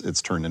 but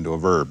it's turned into a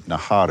verb,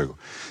 naharu.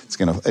 It's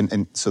going to,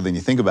 and so then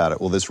you think about it,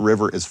 well, this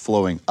river is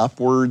flowing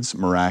upwards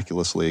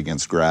miraculously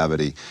against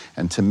gravity.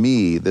 And to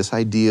me, this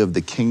idea of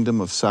the kingdom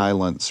of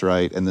silence,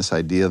 right, and this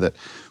idea that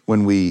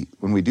when we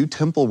do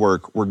temple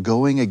work, we're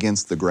going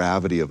against the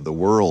gravity of the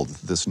world,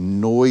 this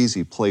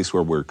noisy place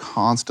where we're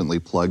constantly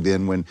plugged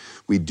in when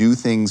we do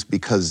things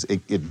because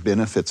it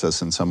benefits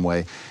us in some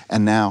way.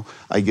 And now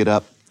I get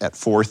up at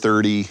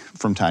 4:30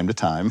 from time to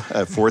time,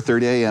 at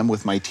 4:30 a.m.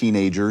 with my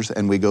teenagers,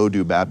 and we go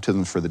do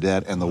baptisms for the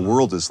dead, and the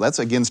world that's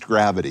against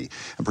gravity.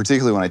 And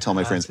particularly when I tell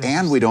my friends,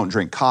 and we don't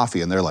drink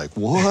coffee, and they're like,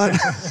 what?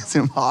 It's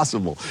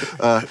impossible.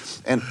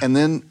 And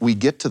then we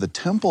get to the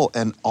temple,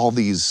 and all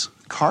these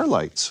car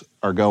lights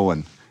are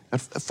going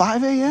at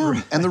 5 a.m.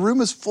 Right. And the room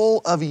is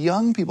full of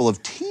young people,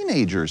 of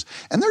teenagers,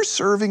 and they're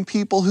serving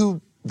people who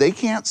they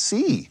can't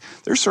see.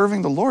 They're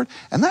serving the Lord,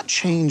 and that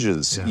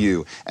changes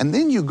you. And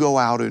then you go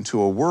out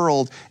into a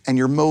world, and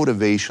your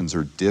motivations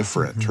are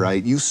different,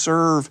 right? You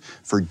serve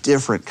for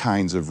different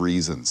kinds of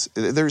reasons.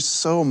 There's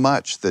so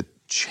much that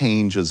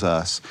changes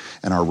us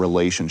and our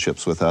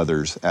relationships with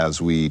others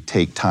as we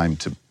take time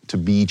to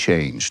be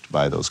changed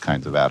by those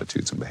kinds of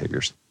attitudes and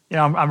behaviors.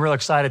 I'm real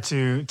excited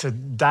to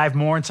dive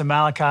more into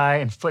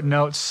Malachi and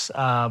footnotes.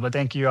 But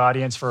thank you,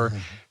 audience, for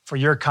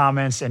your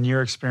comments and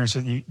your experience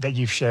that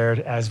you've shared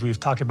as we've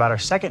talked about our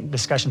second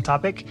discussion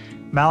topic.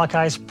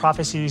 Malachi's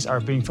prophecies are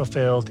being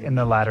fulfilled in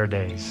the latter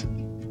days.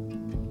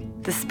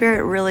 The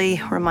Spirit really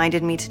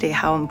reminded me today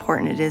how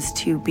important it is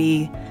to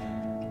be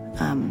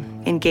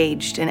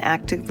engaged and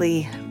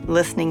actively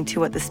listening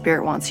to what the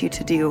Spirit wants you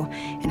to do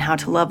and how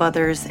to love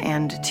others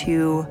and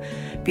to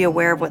be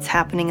aware of what's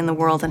happening in the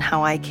world and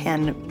how I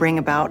can bring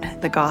about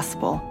the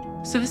gospel.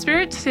 So the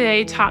Spirit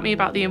today taught me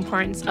about the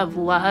importance of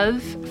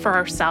love for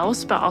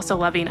ourselves, but also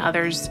loving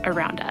others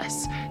around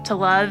us, to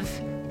love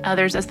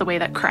others as the way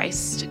that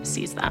Christ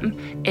sees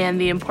them,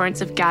 and the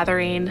importance of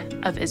gathering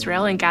of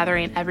Israel and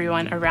gathering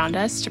everyone around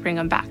us to bring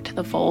them back to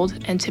the fold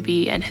and to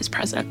be in his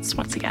presence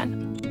once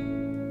again.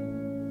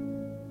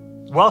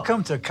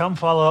 Welcome to Come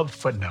Follow Up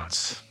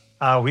Footnotes.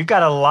 We've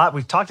got a lot.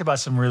 We've talked about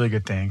some really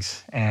good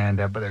things,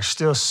 but there's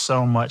still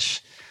so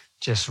much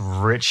just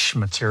rich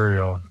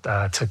material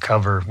to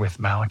cover with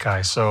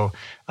Malachi. So,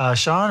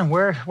 Sean,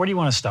 where do you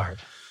want to start?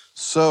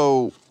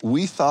 So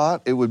we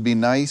thought it would be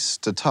nice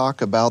to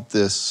talk about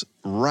this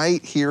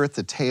right here at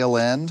the tail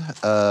end,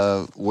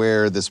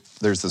 where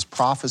there's this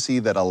prophecy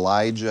that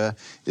Elijah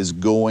is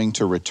going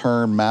to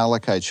return.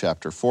 Malachi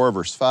chapter 4,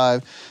 verse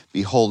 5,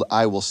 "Behold,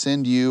 I will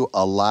send you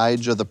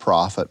Elijah the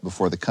prophet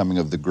before the coming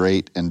of the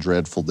great and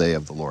dreadful day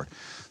of the Lord."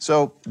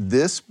 So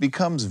this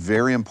becomes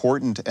very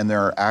important, and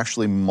there are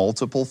actually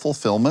multiple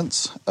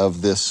fulfillments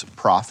of this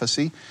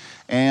prophecy.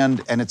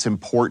 And it's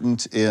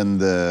important in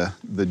the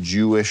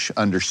Jewish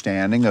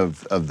understanding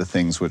of the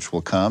things which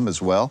will come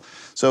as well.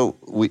 So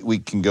we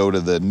can go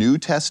to the New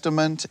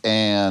Testament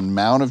and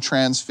Mount of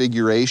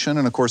Transfiguration.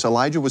 And of course,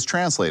 Elijah was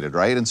translated,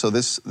 right? And so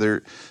this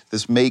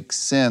makes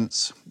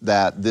sense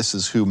that this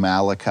is who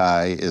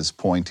Malachi is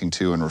pointing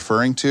to and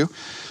referring to.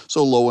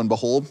 So lo and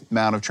behold,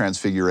 Mount of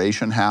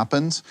Transfiguration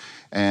happens.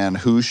 And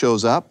who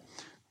shows up?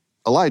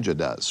 Elijah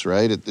does,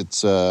 right?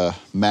 It's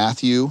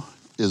Matthew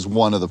is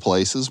one of the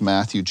places.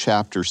 Matthew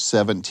chapter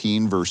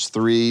 17, verse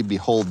 3,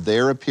 "Behold,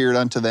 there appeared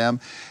unto them."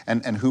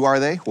 And who are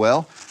they?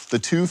 Well, the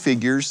two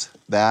figures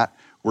that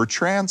were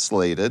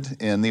translated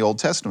in the Old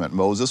Testament.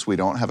 Moses, we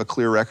don't have a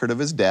clear record of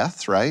his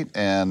death, right?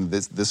 And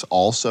this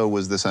also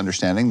was this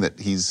understanding that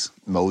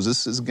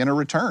Moses is going to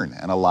return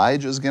and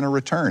Elijah is going to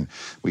return.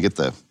 We get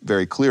the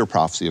very clear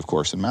prophecy, of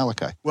course, in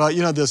Malachi. Well,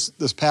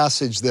 this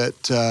passage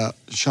that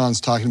Sean's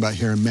talking about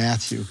here in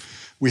Matthew,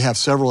 we have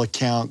several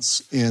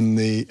accounts in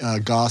the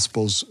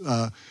Gospels,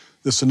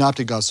 the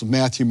Synoptic Gospels,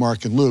 Matthew,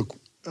 Mark, and Luke,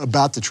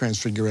 about the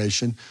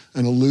Transfiguration,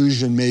 an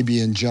allusion maybe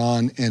in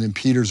John and in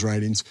Peter's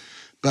writings.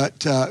 But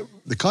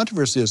the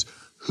controversy is,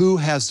 who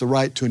has the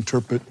right to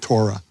interpret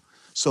Torah?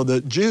 So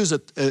the Jews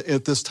at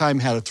this time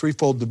had a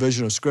threefold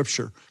division of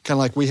Scripture, kind of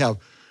like we have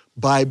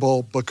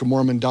Bible, Book of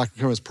Mormon, Doctrine and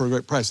Covenants, per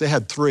great price. They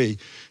had three.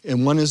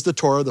 And one is the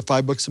Torah, the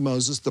 5 books of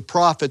Moses, the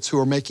prophets who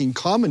are making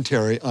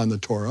commentary on the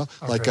Torah,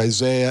 like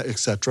Isaiah,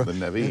 etc. The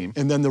Nevi'im.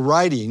 And then the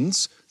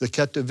writings, the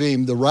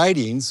Ketuvim, the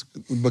writings,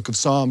 the book of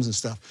Psalms and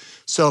stuff.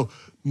 So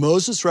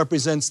Moses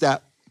represents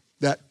that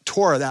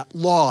Torah, that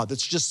law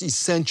that's just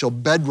essential,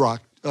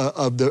 bedrock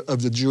of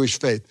the Jewish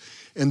faith.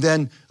 And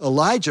then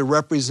Elijah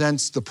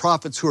represents the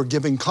prophets who are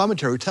giving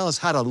commentary, who tell us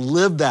how to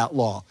live that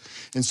law.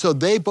 And so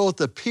they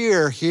both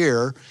appear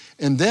here,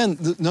 and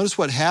then notice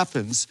what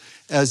happens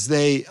as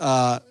they're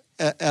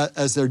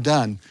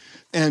done.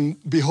 "And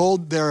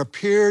behold, there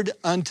appeared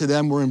unto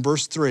them," we're in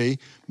verse 3,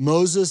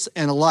 "Moses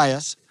and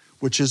Elias,"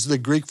 which is the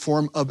Greek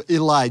form of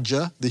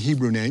Elijah, the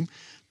Hebrew name,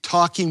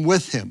 "talking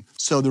with him."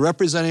 So the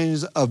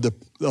representatives of the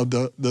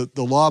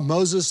law of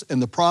Moses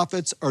and the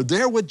prophets are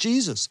there with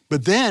Jesus.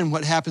 But then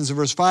what happens in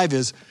verse 5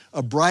 is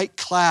a bright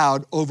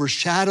cloud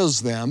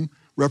overshadows them,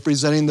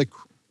 representing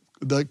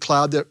the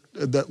cloud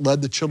that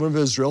led the children of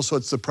Israel. So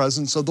it's the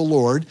presence of the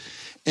Lord,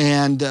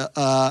 and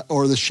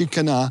or the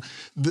Shekinah.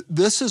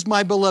 "This is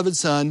my beloved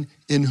Son,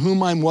 in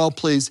whom I'm well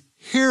pleased.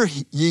 Hear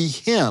ye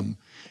him."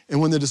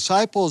 And when the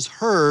disciples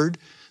heard,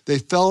 they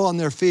fell on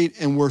their feet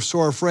and were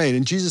sore afraid.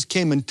 And Jesus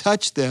came and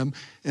touched them,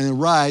 and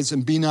arise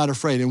and be not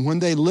afraid. And when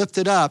they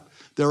lifted up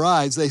their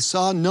eyes, they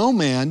saw no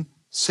man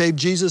save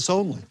Jesus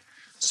only.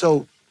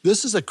 So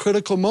this is a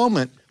critical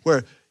moment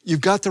where you've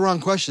got the wrong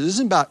question. This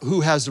isn't about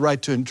who has the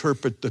right to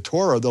interpret the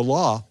Torah, the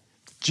law.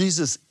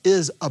 Jesus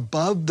is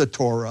above the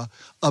Torah,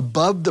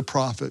 above the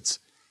prophets.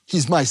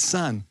 He's my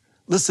son.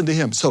 Listen to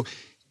him. So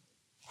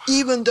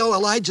even though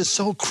Elijah's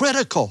so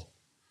critical,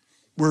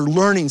 we're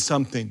learning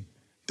something,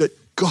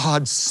 that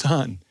God's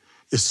Son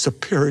is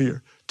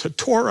superior to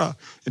Torah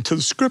and to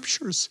the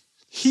Scriptures.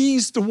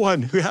 He's the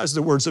one who has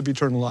the words of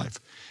eternal life.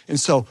 And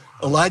so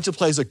Elijah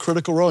plays a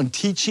critical role in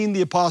teaching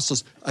the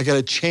apostles, I got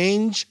to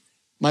change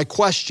my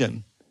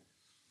question.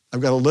 I've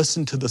got to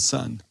listen to the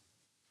Son.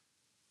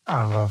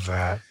 I love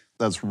that.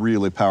 That's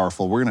really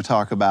powerful. We're going to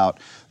talk about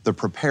the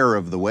preparer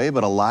of the way,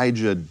 but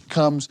Elijah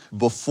comes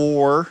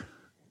before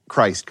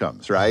Christ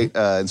comes, right?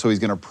 And so he's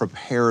going to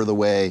prepare the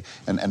way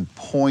and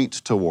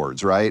point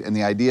towards, right? And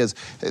the idea is,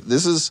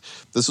 this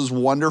is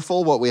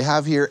wonderful what we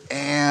have here,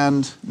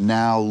 and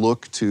now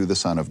look to the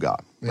Son of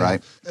God,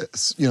 right?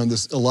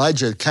 This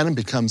Elijah kind of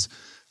becomes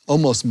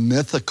almost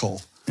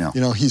mythical.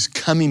 Yeah. He's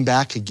coming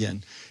back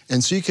again.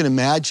 And so you can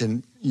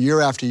imagine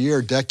year after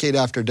year, decade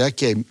after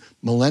decade,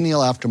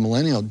 millennial after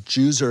millennial,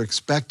 Jews are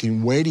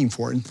expecting, waiting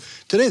for it. And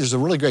today there's a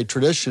really great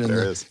tradition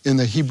in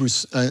the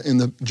Hebrews, in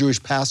the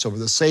Jewish Passover,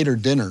 the Seder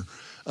dinner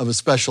of a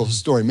special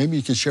story. Maybe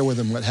you can share with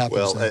them what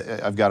happens. Well,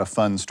 I've got a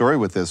fun story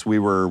with this.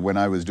 When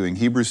I was doing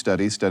Hebrew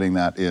studies, studying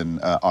that in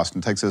Austin,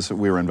 Texas,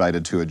 we were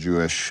invited to a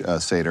Jewish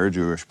Seder,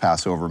 Jewish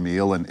Passover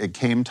meal, and it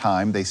came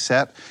time, they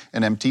set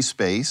an empty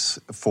space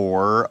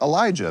for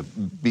Elijah.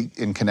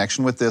 In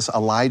connection with this,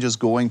 Elijah's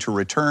going to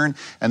return,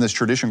 and this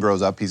tradition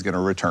grows up, he's going to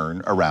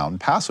return around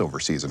Passover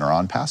season or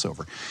on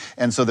Passover.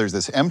 And so there's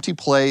this empty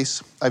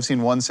place. I've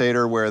seen one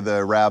Seder where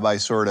the rabbi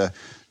sort of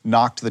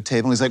knocked the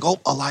table, and he's like,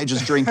 oh,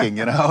 Elijah's drinking,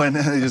 and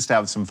they just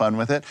have some fun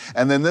with it.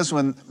 And then this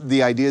one,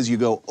 the idea is you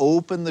go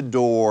open the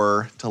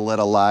door to let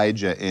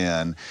Elijah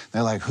in.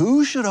 They're like,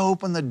 who should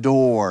open the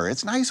door?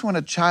 It's nice when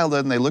a child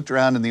does, and they looked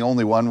around and the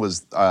only one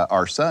was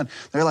our son.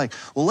 They're like,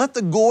 well, let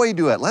the goy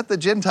do it, let the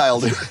Gentile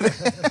do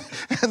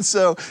it. And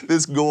so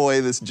this goy,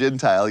 this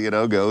Gentile,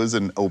 goes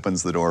and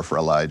opens the door for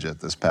Elijah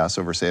at this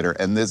Passover Seder.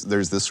 And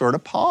there's this sort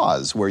of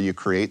pause where you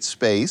create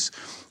space.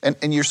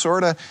 And you're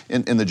sort of,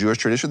 in the Jewish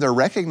tradition, they're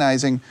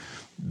recognizing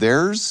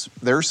there's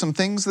some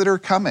things that are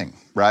coming,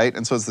 right?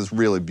 And so it's this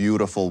really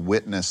beautiful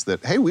witness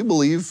that, hey, we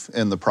believe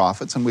in the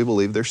prophets and we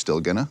believe they're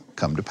still going to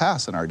come to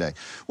pass in our day.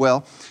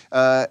 Well,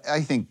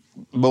 I think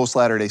most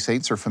Latter-day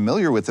Saints are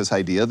familiar with this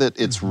idea that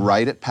it's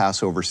right at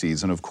Passover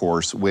season, of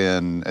course,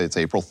 when it's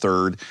April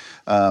 3rd,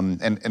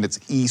 and it's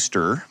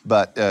Easter,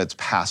 but it's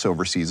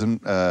Passover season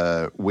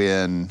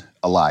when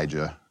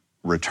Elijah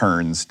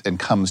returns and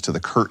comes to the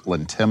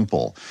Kirtland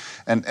Temple.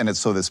 And it's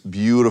so this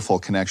beautiful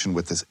connection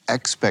with this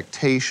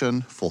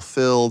expectation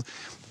fulfilled.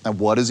 And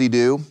what does he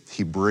do?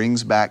 He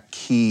brings back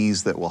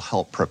keys that will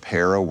help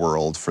prepare a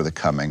world for the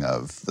coming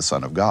of the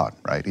Son of God,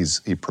 right?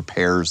 He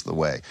prepares the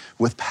way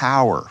with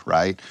power,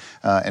 right?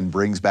 And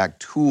brings back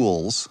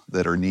tools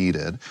that are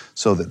needed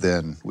so that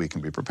then we can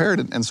be prepared.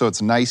 And so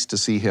it's nice to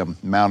see him,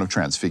 Mount of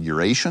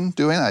Transfiguration,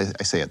 doing it.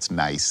 I say it's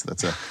nice,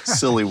 that's a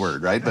silly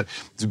word, right? But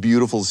it's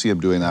beautiful to see him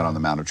doing that on the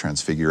Mount of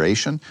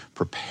Transfiguration,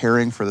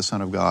 preparing for the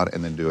Son of God,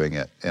 and then doing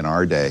it in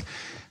our day,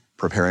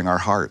 preparing our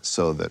hearts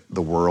so that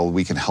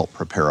we can help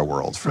prepare a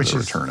world for the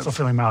return of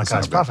fulfilling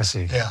Malachi's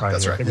prophecy. Yeah,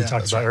 that's right. That we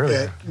talked about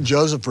earlier.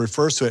 Joseph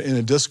refers to it in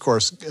a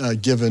discourse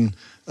given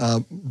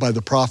by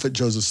the prophet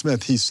Joseph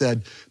Smith. He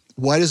said,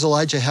 why does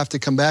Elijah have to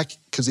come back?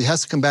 Because he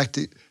has to come back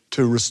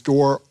to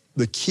restore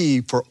the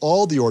key for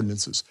all the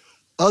ordinances.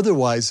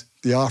 Otherwise,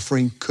 the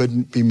offering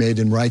couldn't be made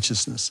in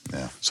righteousness.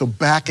 Yeah. So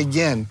back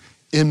again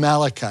in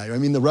Malachi. I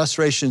mean, the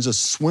restoration is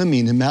just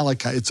swimming in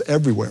Malachi. It's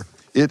everywhere.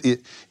 It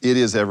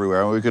is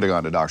everywhere. We could have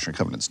gone to Doctrine and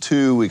Covenants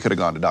 2. We could have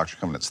gone to Doctrine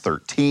and Covenants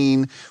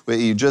 13.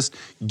 You just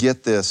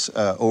get this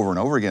over and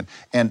over again.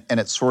 And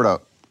it sort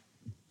of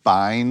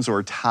binds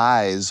or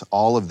ties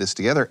all of this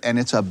together. And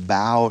it's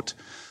about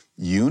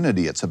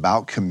unity. It's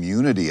about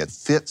community. It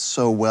fits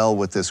so well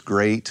with this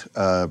great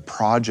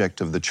project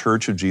of the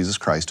Church of Jesus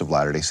Christ of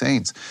Latter-day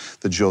Saints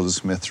that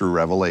Joseph Smith, through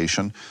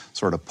Revelation,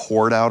 sort of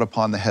poured out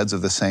upon the heads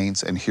of the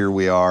saints. And here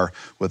we are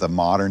with a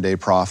modern-day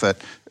prophet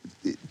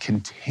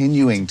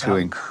continuing to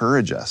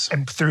encourage us.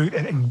 And through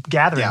and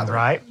gathering,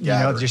 right?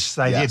 Just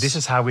the idea, this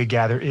is how we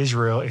gather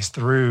Israel, is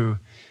through,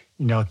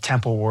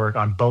 temple work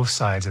on both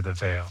sides of the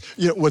veil.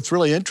 What's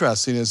really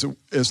interesting is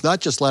it's not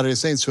just Latter-day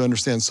Saints who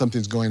understand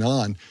something's going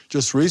on.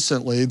 Just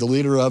recently, the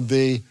leader of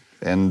the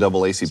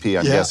NAACP,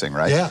 I'm guessing,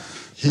 right? Yeah.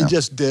 He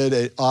just did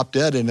an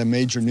op-ed in a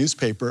major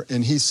newspaper,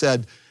 and he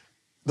said,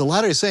 the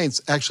Latter-day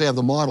Saints actually have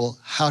the model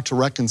how to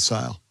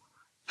reconcile,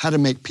 how to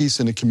make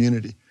peace in a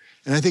community.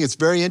 And I think it's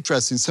very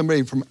interesting.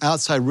 Somebody from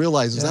outside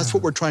realizes that's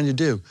what we're trying to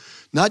do.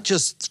 Not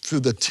just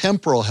through the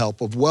temporal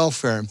help of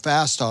welfare and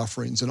fast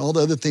offerings and all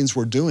the other things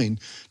we're doing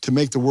to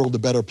make the world a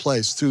better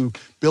place, through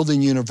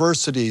building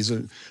universities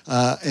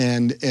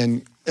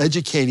and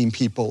educating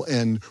people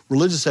and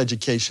religious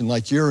education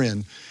like you're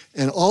in,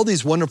 and all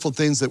these wonderful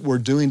things that we're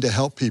doing to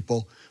help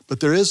people. But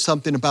there is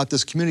something about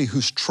this community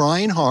who's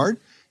trying hard.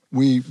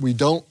 We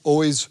don't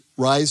always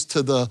rise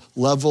to the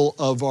level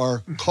of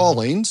our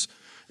callings,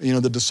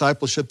 the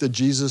discipleship that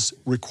Jesus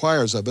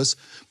requires of us.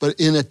 But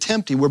in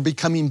attempting, we're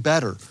becoming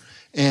better.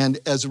 And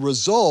as a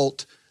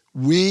result,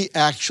 we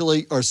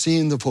actually are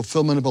seeing the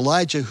fulfillment of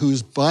Elijah,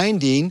 who's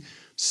binding,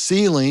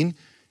 sealing,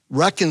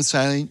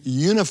 reconciling,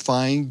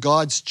 unifying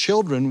God's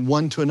children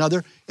one to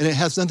another. And it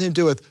has nothing to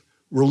do with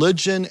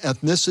religion,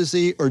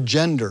 ethnicity, or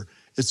gender.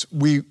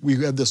 We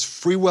have this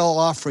free will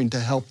offering to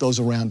help those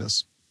around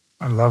us.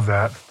 I love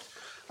that.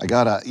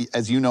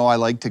 As you know, I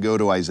like to go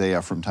to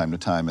Isaiah from time to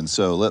time. And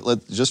so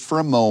let just for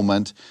a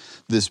moment,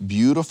 this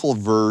beautiful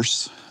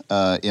verse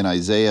in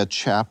Isaiah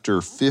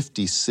chapter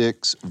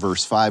 56,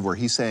 verse 5, where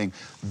he's saying,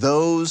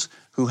 those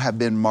who have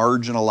been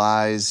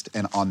marginalized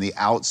and on the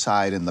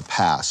outside in the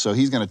past. So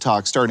he's going to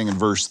talk, starting in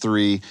verse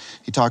 3,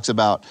 he talks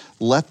about,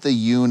 let the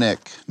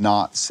eunuch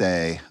not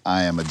say,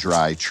 I am a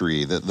dry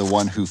tree, the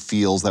one who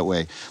feels that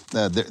way.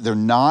 They're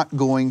not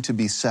going to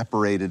be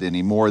separated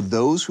anymore.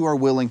 Those who are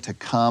willing to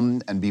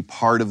come and be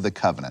part of the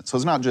covenant. So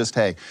it's not just,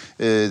 hey,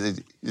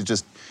 it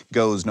just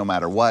goes no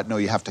matter what. No,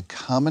 you have to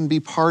come and be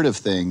part of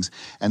things.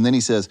 And then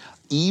he says,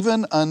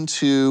 even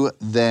unto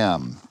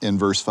them, in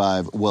verse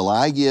 5, will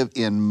I give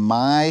in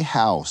my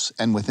house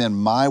and within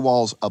my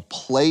walls a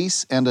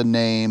place and a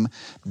name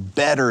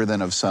better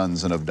than of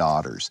sons and of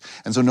daughters.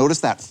 And so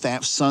notice that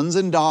sons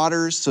and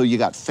daughters, so you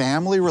got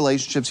family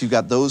relationships, you've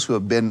got those who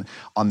have been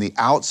on the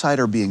outside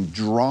are being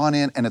drawn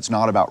in, and it's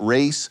not about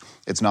race,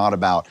 it's not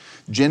about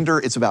gender,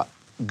 it's about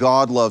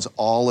God loves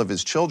all of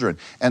his children.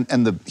 And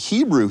the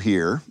Hebrew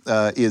here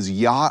is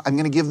Yad. I'm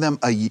going to give them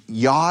a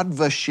Yad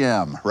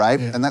Vashem, right?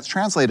 Yeah. And that's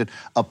translated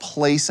a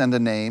place and a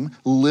name.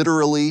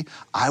 Literally,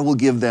 I will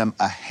give them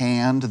a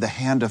hand, the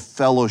hand of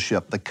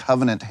fellowship, the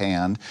covenant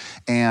hand,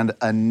 and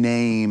a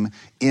name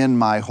in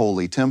my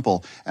holy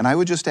temple. And I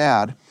would just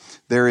add,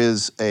 there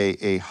is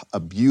a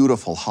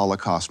beautiful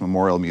Holocaust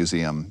Memorial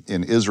Museum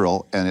in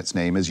Israel, and its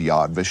name is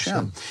Yad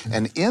Vashem. Sure.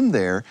 And in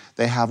there,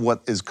 they have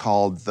what is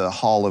called the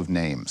Hall of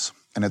Names.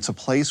 And it's a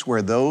place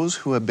where those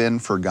who have been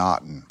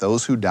forgotten,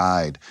 those who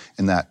died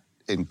in that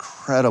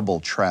incredible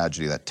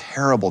tragedy, that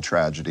terrible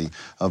tragedy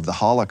of the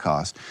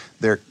Holocaust,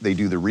 they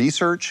do the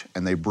research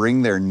and they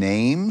bring their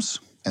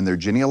names and their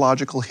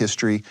genealogical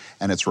history,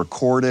 and it's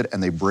recorded,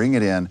 and they bring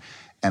it in,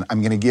 and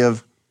I'm gonna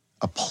give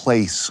a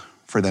place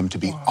for them to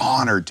be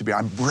honored,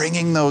 I'm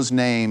bringing those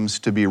names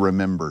to be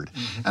remembered.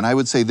 Mm-hmm. And I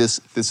would say this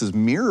is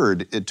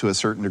mirrored to a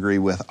certain degree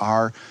with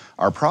our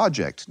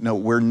project. No,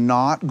 we're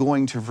not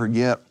going to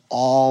forget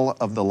all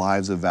of the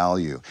lives of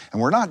value.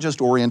 And we're not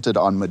just oriented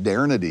on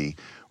modernity,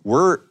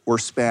 we're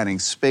spanning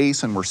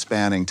space and we're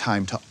spanning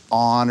time to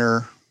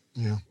honor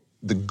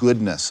the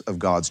goodness of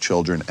God's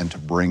children and to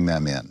bring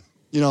them in.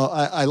 You know,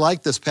 I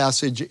like this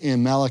passage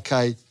in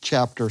Malachi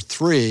chapter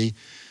 3,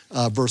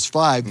 verse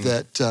 5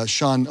 that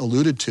Sean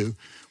alluded to,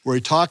 where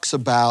he talks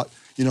about,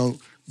 you know,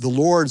 the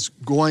Lord's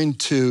going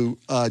to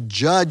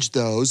judge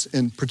those,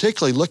 and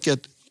particularly look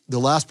at the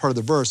last part of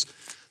the verse,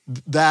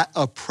 that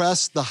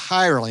oppress the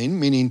hireling,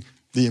 meaning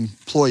the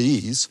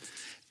employees,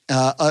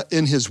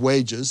 in his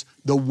wages,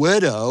 the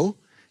widow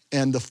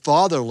and the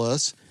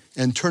fatherless,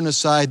 and turn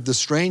aside the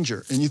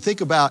stranger. And you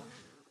think about,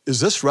 is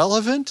this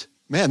relevant?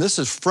 Man, this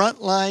is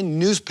frontline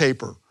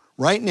newspaper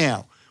right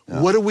now.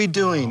 Yeah. What are we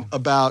doing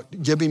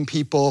about giving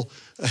people,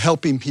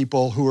 helping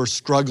people who are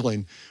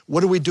struggling?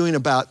 What are we doing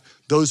about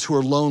those who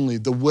are lonely,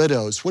 the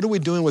widows? What are we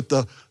doing with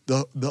the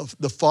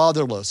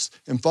fatherless?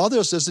 And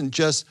fatherless isn't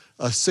just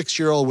a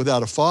 6-year-old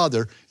without a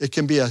father. It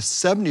can be a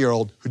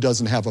 70-year-old who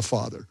doesn't have a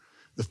father.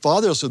 The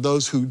fatherless are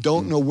those who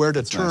don't know where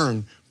to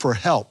turn for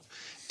help.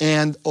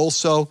 And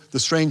also the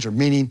stranger,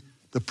 meaning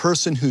the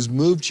person who's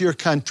moved to your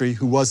country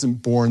who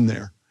wasn't born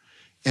there.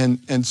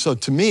 And so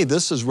to me,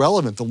 this is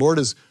relevant. The Lord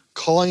is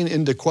calling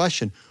into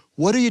question,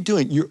 what are you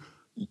doing?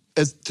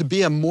 To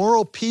be a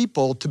moral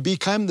people, to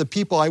become the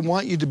people I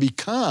want you to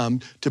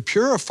become, to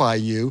purify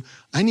you,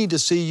 I need to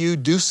see you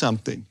do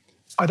something.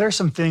 Are there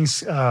some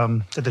things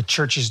that the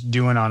church is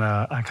doing on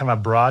kind of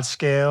a broad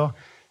scale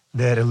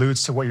that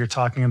alludes to what you're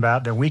talking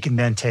about that we can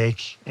then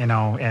take, you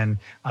know, and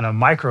on a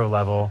micro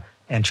level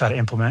and try to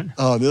implement?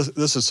 Oh,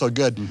 this is so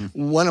good.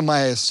 Mm-hmm. One of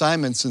my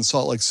assignments in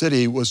Salt Lake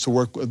City was to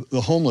work with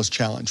the Homeless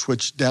Challenge,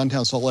 which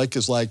downtown Salt Lake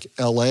is like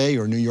LA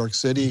or New York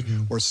City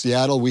or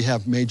Seattle. We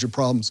have major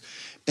problems.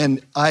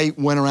 And I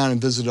went around and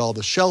visited all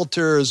the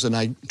shelters, and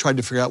I tried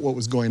to figure out what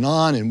was going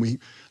on. And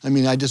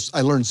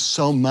I learned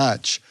so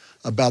much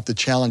about the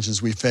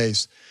challenges we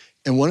face.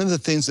 And one of the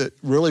things that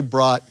really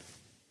brought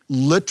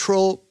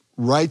literal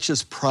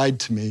righteous pride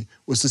to me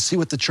was to see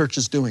what the church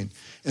is doing.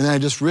 And then I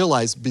just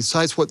realized,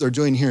 besides what they're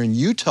doing here in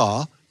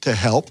Utah to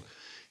help,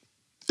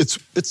 it's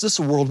just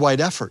a worldwide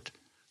effort.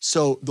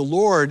 So the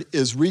Lord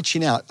is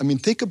reaching out. I mean,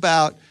 think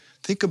about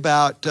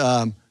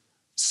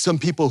some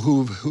people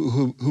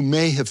who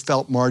may have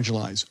felt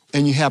marginalized.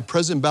 And you have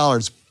President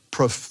Ballard's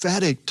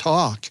prophetic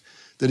talk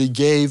that he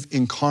gave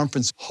in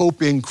conference,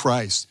 Hope in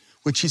Christ,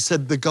 which he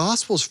said the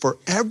gospel's for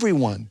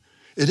everyone.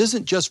 It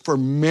isn't just for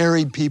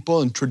married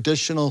people in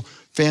traditional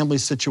family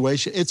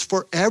situation. It's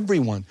for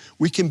everyone.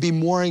 We can be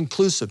more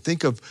inclusive.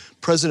 Think of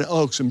President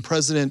Oaks and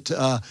President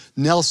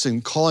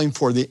Nelson calling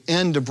for the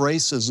end of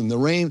racism,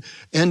 the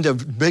end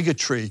of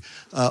bigotry,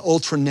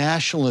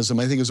 ultra-nationalism,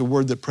 I think is a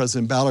word that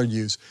President Ballard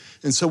used.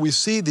 And so we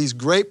see these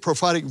great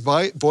prophetic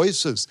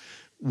voices.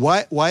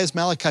 Why is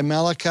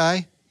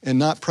Malachi and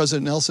not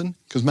President Nelson?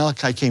 Because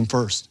Malachi came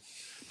first.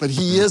 But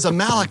he is a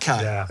Malachi.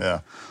 Yeah.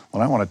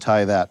 Well, I want to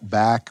tie that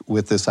back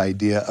with this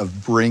idea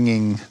of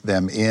bringing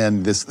them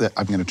in.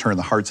 I'm going to turn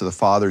the hearts of the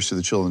fathers to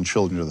the children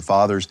to the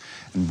fathers,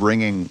 and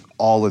bringing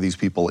all of these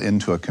people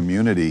into a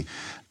community.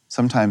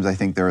 Sometimes I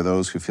think there are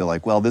those who feel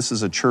like, well, this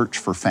is a church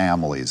for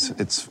families.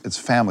 It's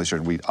family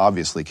church. We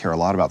obviously care a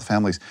lot about the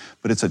families,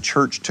 but it's a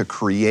church to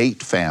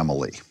create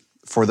family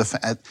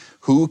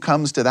who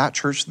comes to that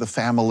church? The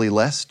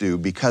family-less do,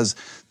 because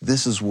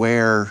this is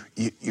where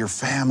your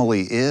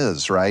family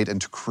is, right?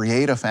 And to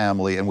create a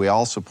family, and we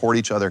all support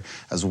each other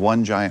as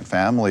one giant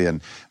family,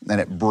 and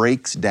it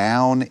breaks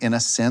down, in a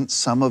sense,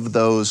 some of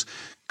those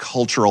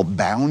cultural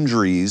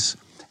boundaries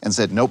and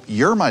said, nope,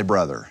 you're my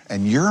brother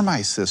and you're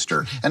my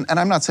sister. And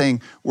I'm not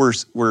saying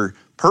we're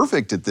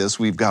perfect at this.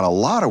 We've got a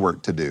lot of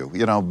work to do,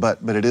 but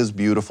it is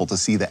beautiful to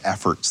see the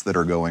efforts that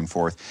are going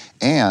forth.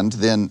 And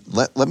then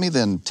let me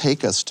then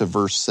take us to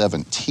verse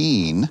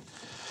 17.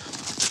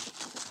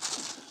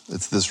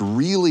 It's this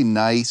really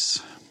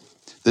nice,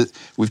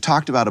 we've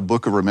talked about a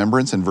book of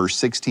remembrance in verse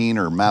 16,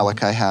 or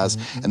Malachi has.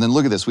 And then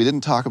look at this. We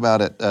didn't talk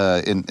about it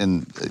in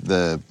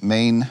the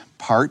main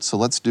part, so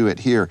let's do it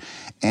here.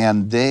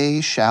 And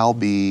they shall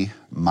be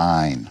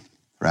mine,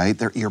 right?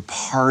 You're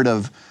part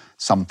of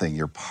something.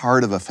 You're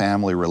part of a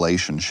family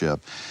relationship.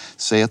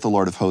 Saith the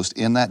Lord of hosts,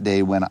 in that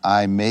day when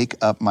I make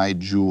up my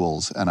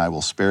jewels, and I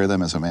will spare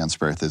them as a man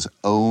spareth his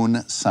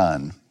own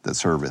son that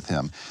serveth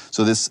him.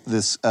 So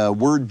this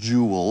word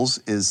jewels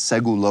is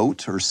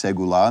segulot, or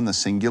segula in the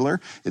singular.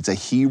 It's a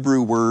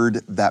Hebrew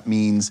word that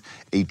means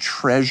a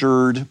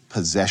treasured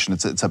possession.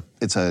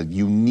 It's a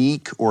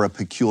unique or a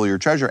peculiar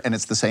treasure, and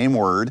it's the same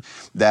word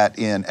that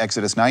in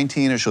Exodus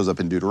 19, it shows up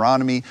in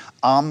Deuteronomy,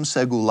 am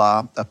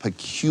segula, a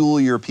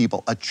peculiar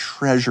people, a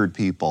treasured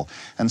people.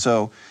 And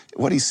so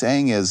what he's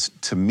saying is,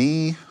 to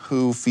me,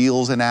 who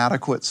feels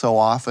inadequate so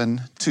often,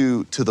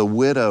 to the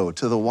widow,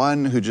 to the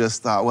one who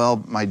just thought,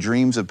 well, my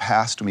dreams have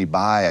passed me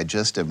by, I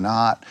just am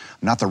not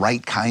the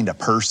right kind of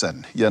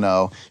person,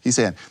 He's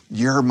saying,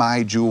 you're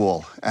my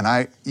jewel,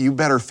 and you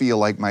better feel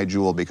like my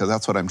jewel, because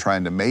that's what I'm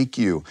trying to make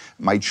you,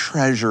 my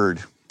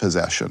treasured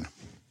possession.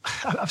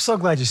 I'm so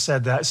glad you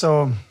said that.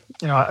 So,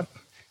 I have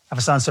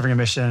a son serving a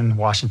mission in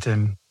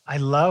Washington. I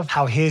love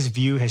how his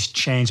view has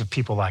changed of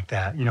people like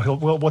that.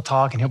 We'll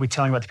talk, and he'll be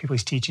telling about the people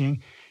he's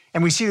teaching.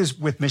 And we see this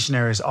with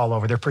missionaries all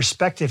over. Their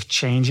perspective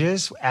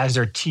changes as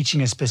they're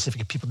teaching a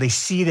specific people. They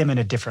see them in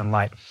a different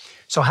light.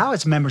 So how,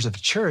 as members of the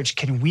church,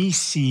 can we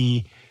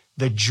see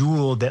the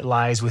jewel that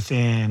lies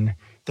within,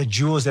 the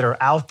jewels that are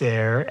out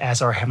there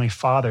as our Heavenly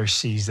Father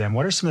sees them?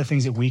 What are some of the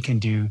things that we can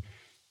do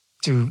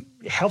to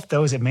help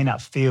those that may not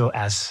feel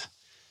as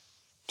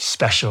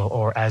special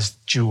or as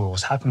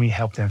jewels? How can we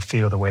help them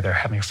feel the way their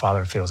Heavenly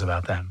Father feels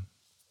about them?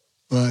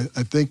 Well,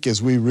 I think as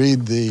we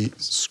read the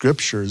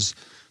scriptures,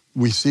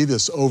 we see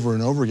this over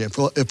and over again.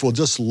 If we'll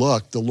just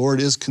look, the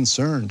Lord is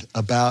concerned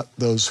about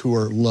those who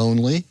are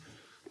lonely,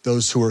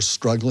 those who are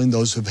struggling,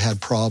 those who've had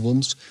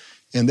problems.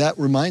 And that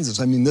reminds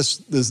us,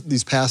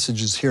 these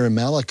passages here in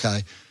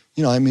Malachi,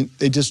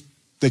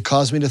 they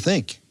cause me to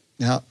think,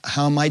 now,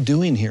 how am I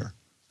doing here?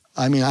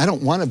 I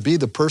don't want to be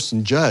the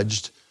person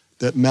judged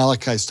that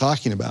Malachi is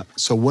talking about.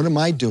 So what am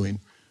I doing?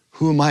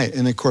 Who am I?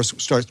 And of course, it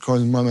starts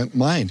going to my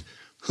mind.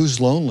 Who's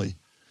lonely?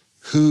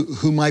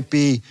 Who might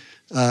be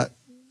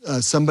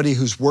somebody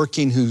who's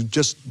working, who's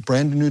just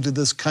brand new to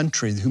this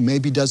country, who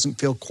maybe doesn't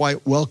feel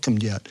quite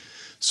welcomed yet.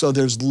 So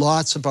there's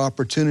lots of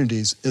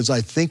opportunities as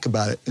I think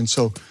about it. And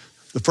so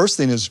the first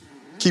thing is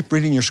keep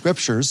reading your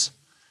scriptures,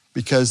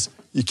 because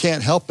you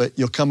can't help it.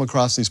 You'll come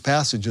across these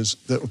passages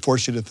that will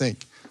force you to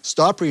think.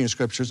 Stop reading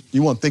scriptures.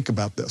 You won't think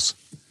about this.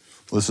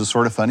 Well, this is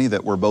sort of funny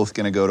that we're both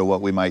going to go to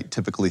what we might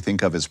typically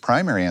think of as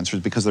primary answers,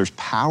 because there's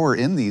power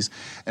in these.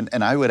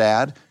 And I would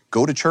add,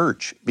 go to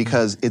church,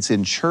 because it's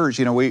in church.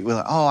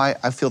 I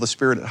feel the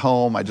Spirit at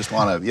home. I just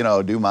want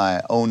to, do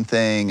my own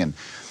thing.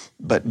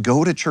 But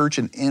go to church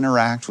and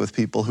interact with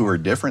people who are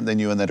different than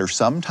you, and that are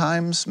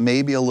sometimes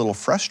maybe a little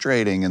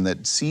frustrating, and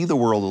that see the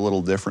world a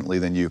little differently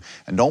than you.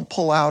 And don't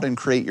pull out and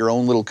create your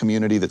own little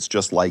community that's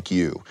just like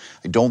you.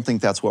 I don't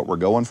think that's what we're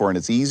going for. And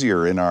it's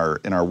easier in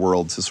our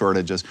world to sort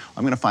of just,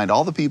 I'm going to find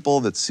all the people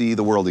that see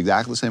the world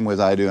exactly the same way as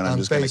I do, and I'm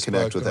just going to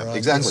connect with them.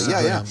 Exactly.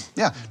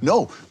 Yeah.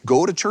 No,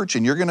 go to church,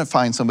 and you're going to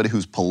find somebody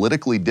who's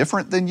politically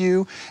different than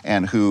you,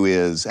 and who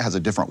has a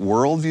different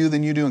worldview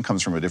than you do, and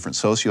comes from a different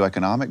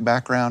socioeconomic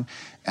background.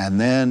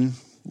 And then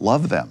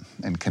love them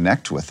and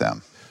connect with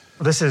them.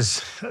 Well,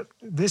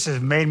 this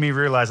has made me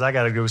realize I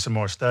got to do some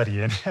more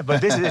studying. But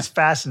this is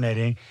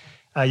fascinating.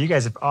 You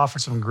guys have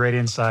offered some great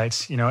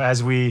insights.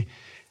 As we,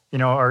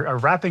 are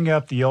wrapping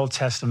up the Old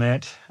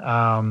Testament,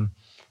 I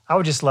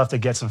would just love to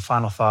get some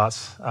final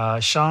thoughts.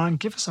 Sean,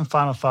 give us some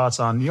final thoughts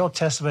on the Old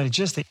Testament,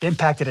 just the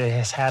impact that it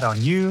has had on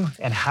you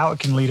and how it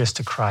can lead us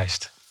to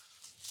Christ.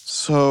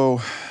 So,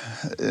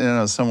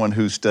 someone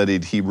who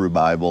studied Hebrew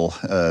Bible,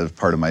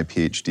 part of my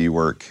PhD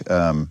work,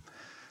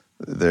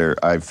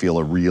 I feel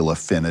a real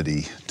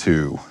affinity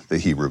to the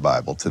Hebrew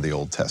Bible, to the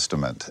Old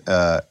Testament.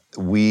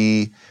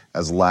 We,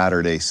 as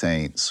Latter-day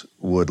Saints,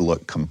 would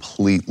look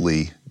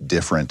completely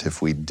different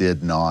if we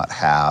did not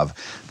have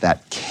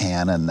that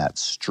canon, that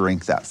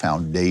strength, that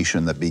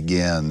foundation that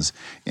begins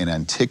in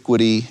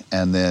antiquity,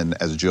 and then,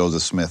 as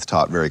Joseph Smith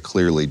taught very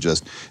clearly,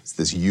 just it's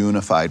this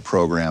unified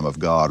program of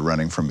God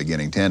running from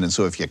beginning to end. And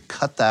so if you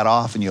cut that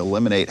off and you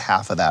eliminate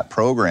half of that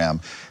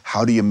program,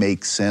 how do you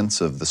make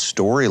sense of the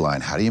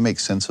storyline? How do you make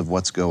sense of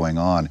what's going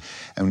on?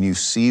 And when you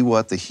see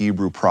what the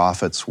Hebrew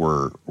prophets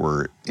were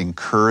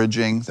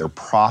encouraging, they're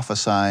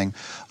prophesying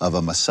of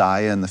a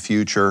Messiah in the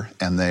future,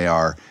 and they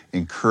are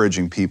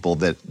encouraging people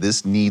that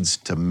this needs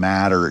to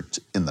matter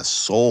in the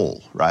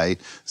soul, right?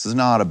 This is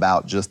not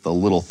about just the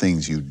little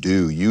things you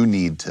do. You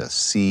need to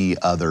see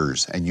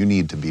others, and you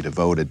need to be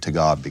devoted to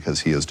God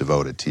because He is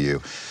devoted to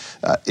you.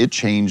 It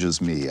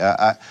changes me.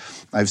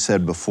 I've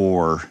said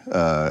before,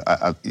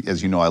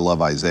 as you know, I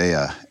love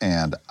Isaiah,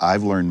 and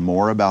I've learned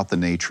more about the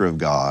nature of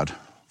God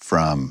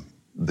from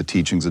the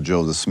teachings of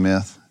Joseph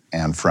Smith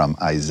and from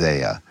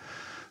Isaiah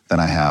than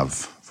I have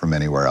from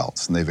anywhere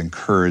else. And they've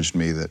encouraged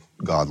me that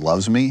God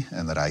loves me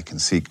and that I can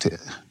seek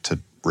to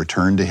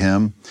return to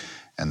Him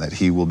and that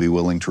He will be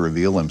willing to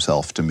reveal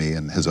Himself to me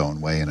in His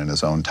own way and in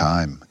His own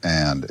time.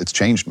 And it's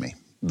changed me.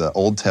 The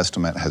Old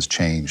Testament has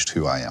changed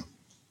who I am.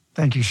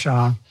 Thank you,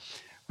 Sean.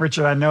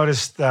 Richard, I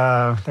noticed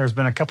there's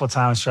been a couple of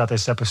times throughout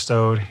this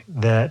episode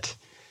that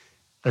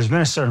there's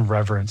been a certain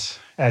reverence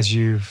as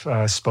you've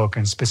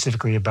spoken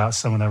specifically about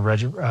some of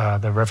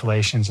the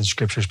revelations and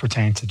scriptures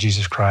pertaining to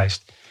Jesus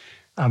Christ.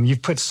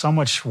 You've put so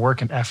much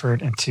work and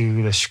effort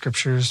into the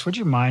scriptures. Would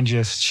you mind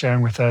just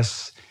sharing with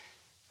us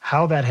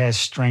how that has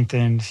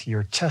strengthened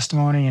your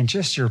testimony and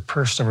just your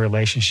personal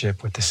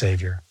relationship with the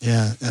Savior?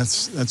 Yeah,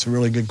 that's a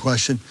really good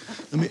question.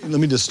 Let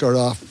me just start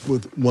off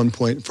with one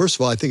point. First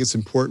of all, I think it's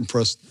important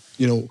for us,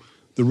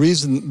 the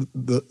reason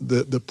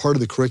the part of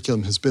the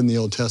curriculum has been the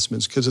Old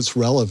Testament is because it's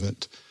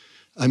relevant.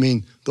 I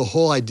mean, the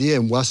whole idea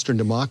in Western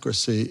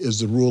democracy is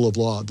the rule of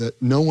law,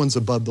 that no one's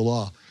above the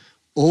law.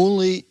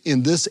 Only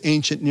in this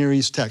ancient Near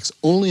East text,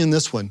 only in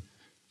this one,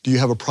 do you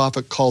have a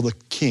prophet call the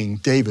king,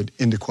 David,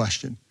 into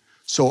question.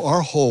 So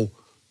our whole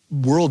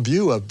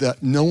worldview of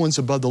that no one's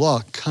above the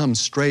law comes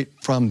straight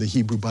from the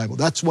Hebrew Bible.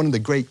 That's one of the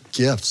great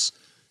gifts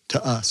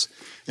to us.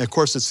 And of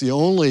course, it's the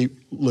only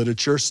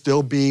literature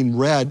still being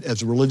read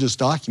as a religious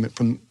document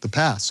from the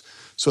past.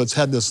 So it's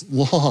had this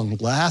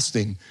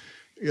long-lasting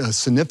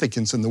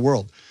significance in the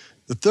world.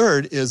 The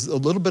third is a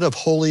little bit of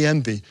holy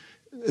envy.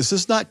 This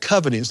is not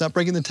coveting, it's not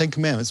breaking the Ten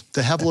Commandments,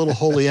 to have a little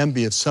holy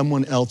envy of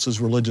someone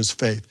else's religious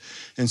faith.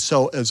 And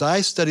so as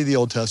I study the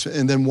Old Testament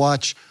and then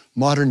watch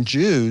modern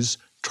Jews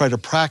try to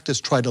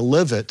practice, try to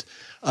live it,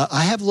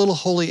 I have a little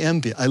holy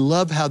envy. I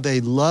love how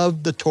they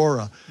love the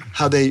Torah,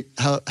 how they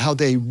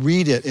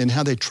read it and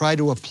how they try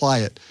to apply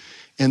it.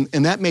 And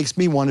that makes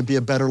me want to be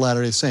a better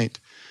Latter-day Saint.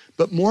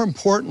 But more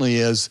importantly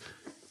is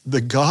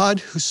the God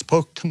who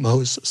spoke to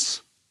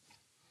Moses,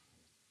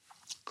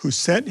 who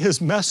sent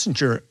his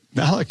messenger,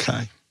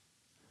 Malachi,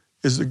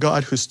 is the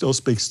God who still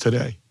speaks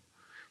today.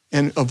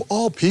 And of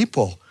all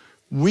people,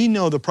 we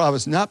know the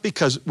prophets not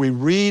because we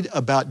read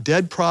about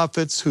dead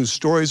prophets whose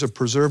stories are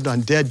preserved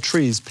on dead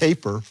trees,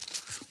 paper,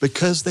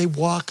 because they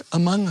walk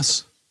among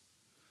us.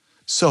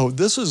 So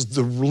this is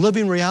the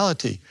living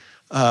reality.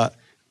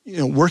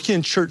 Working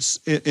in church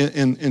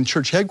in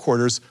church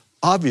headquarters,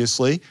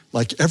 obviously,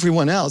 like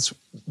everyone else,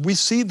 we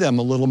see them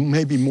a little,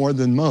 maybe more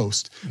than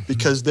most,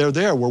 because they're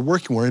there. We're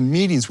working. We're in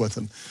meetings with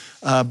them.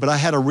 But I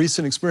had a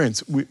recent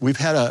experience. We've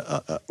had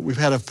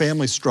a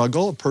family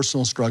struggle, a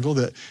personal struggle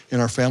that in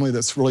our family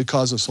that's really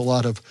caused us a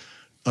lot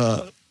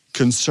of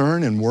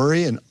concern and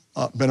worry, and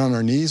been on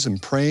our knees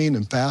and praying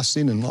and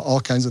fasting and all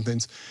kinds of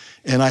things.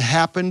 And I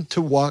happened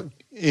to walk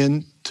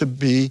in to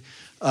be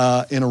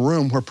in a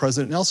room where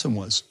President Nelson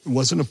was. It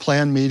wasn't a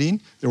planned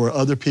meeting. There were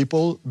other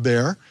people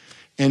there.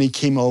 And he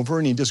came over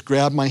and he just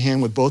grabbed my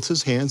hand with both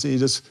his hands and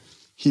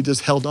he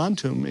just held on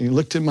to him and he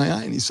looked in my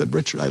eye and he said,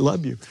 "Richard, I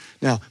love you."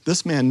 Now,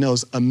 this man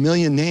knows a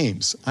million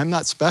names. I'm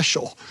not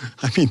special.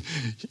 I mean,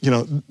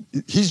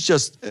 he's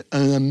just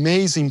an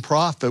amazing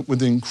prophet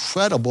with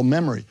incredible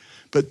memory.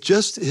 But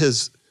just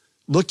his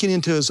looking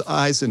into his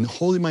eyes and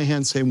holding my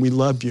hand saying, "We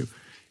love you."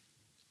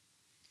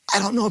 I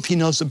don't know if he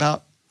knows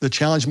about the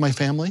challenge of my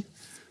family.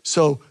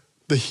 So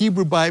the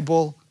Hebrew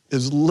Bible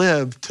is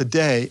lived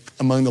today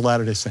among the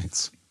Latter-day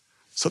Saints.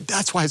 So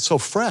that's why it's so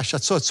fresh.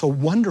 That's why it's so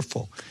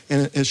wonderful.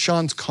 And as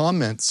Sean's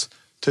comments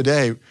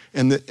today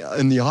in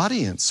the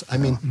audience, I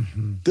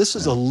mean, this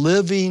is a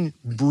living,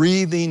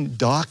 breathing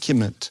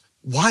document.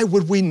 Why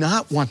would we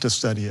not want to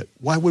study it?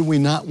 Why would we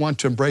not want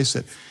to embrace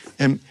it?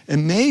 And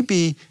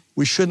maybe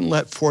we shouldn't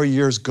let 4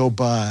 years go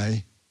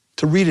by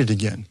to read it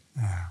again.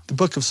 The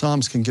book of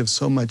Psalms can give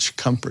so much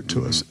comfort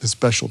to us at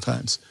special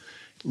times.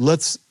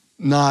 Let's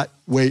not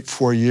wait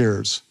 4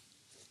 years.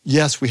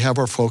 Yes, we have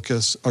our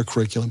focus, our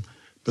curriculum,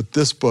 but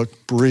this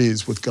book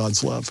breathes with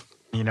God's love.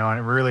 And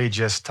it really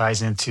just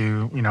ties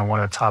into, one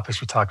of the topics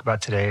we talked about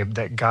today,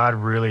 that God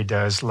really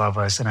does love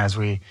us. And as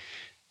we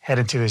head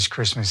into this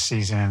Christmas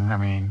season, I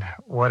mean,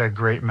 what a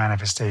great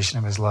manifestation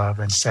of his love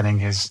and sending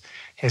his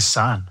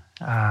son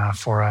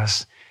for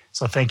us.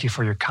 So thank you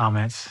for your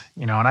comments.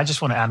 And I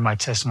just want to add my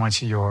testimony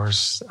to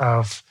yours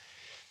of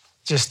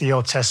just the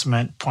Old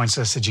Testament points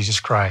us to Jesus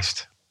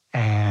Christ.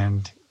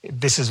 And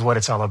this is what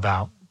it's all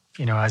about.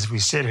 As we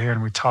sit here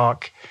and we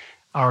talk,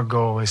 our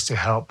goal is to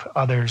help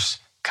others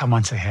come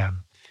unto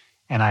him.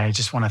 And I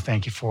just want to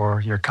thank you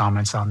for your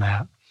comments on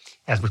that.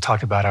 As we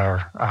talked about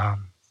our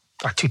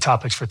two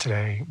topics for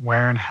today,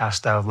 wherein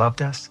hast thou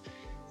loved us?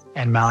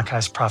 And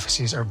Malachi's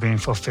prophecies are being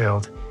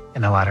fulfilled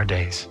in the latter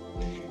days.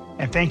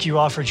 And thank you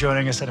all for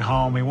joining us at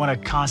home. We want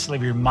to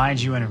constantly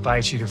remind you and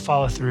invite you to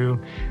follow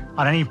through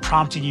on any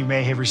prompting you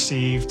may have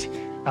received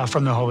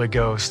from the Holy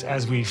Ghost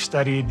as we've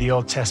studied the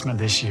Old Testament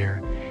this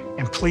year.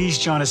 And please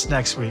join us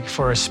next week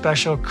for a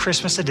special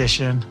Christmas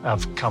edition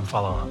of Come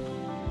Follow Up.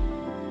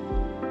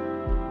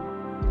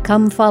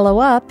 Come Follow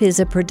Up is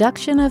a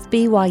production of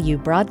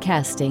BYU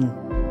Broadcasting.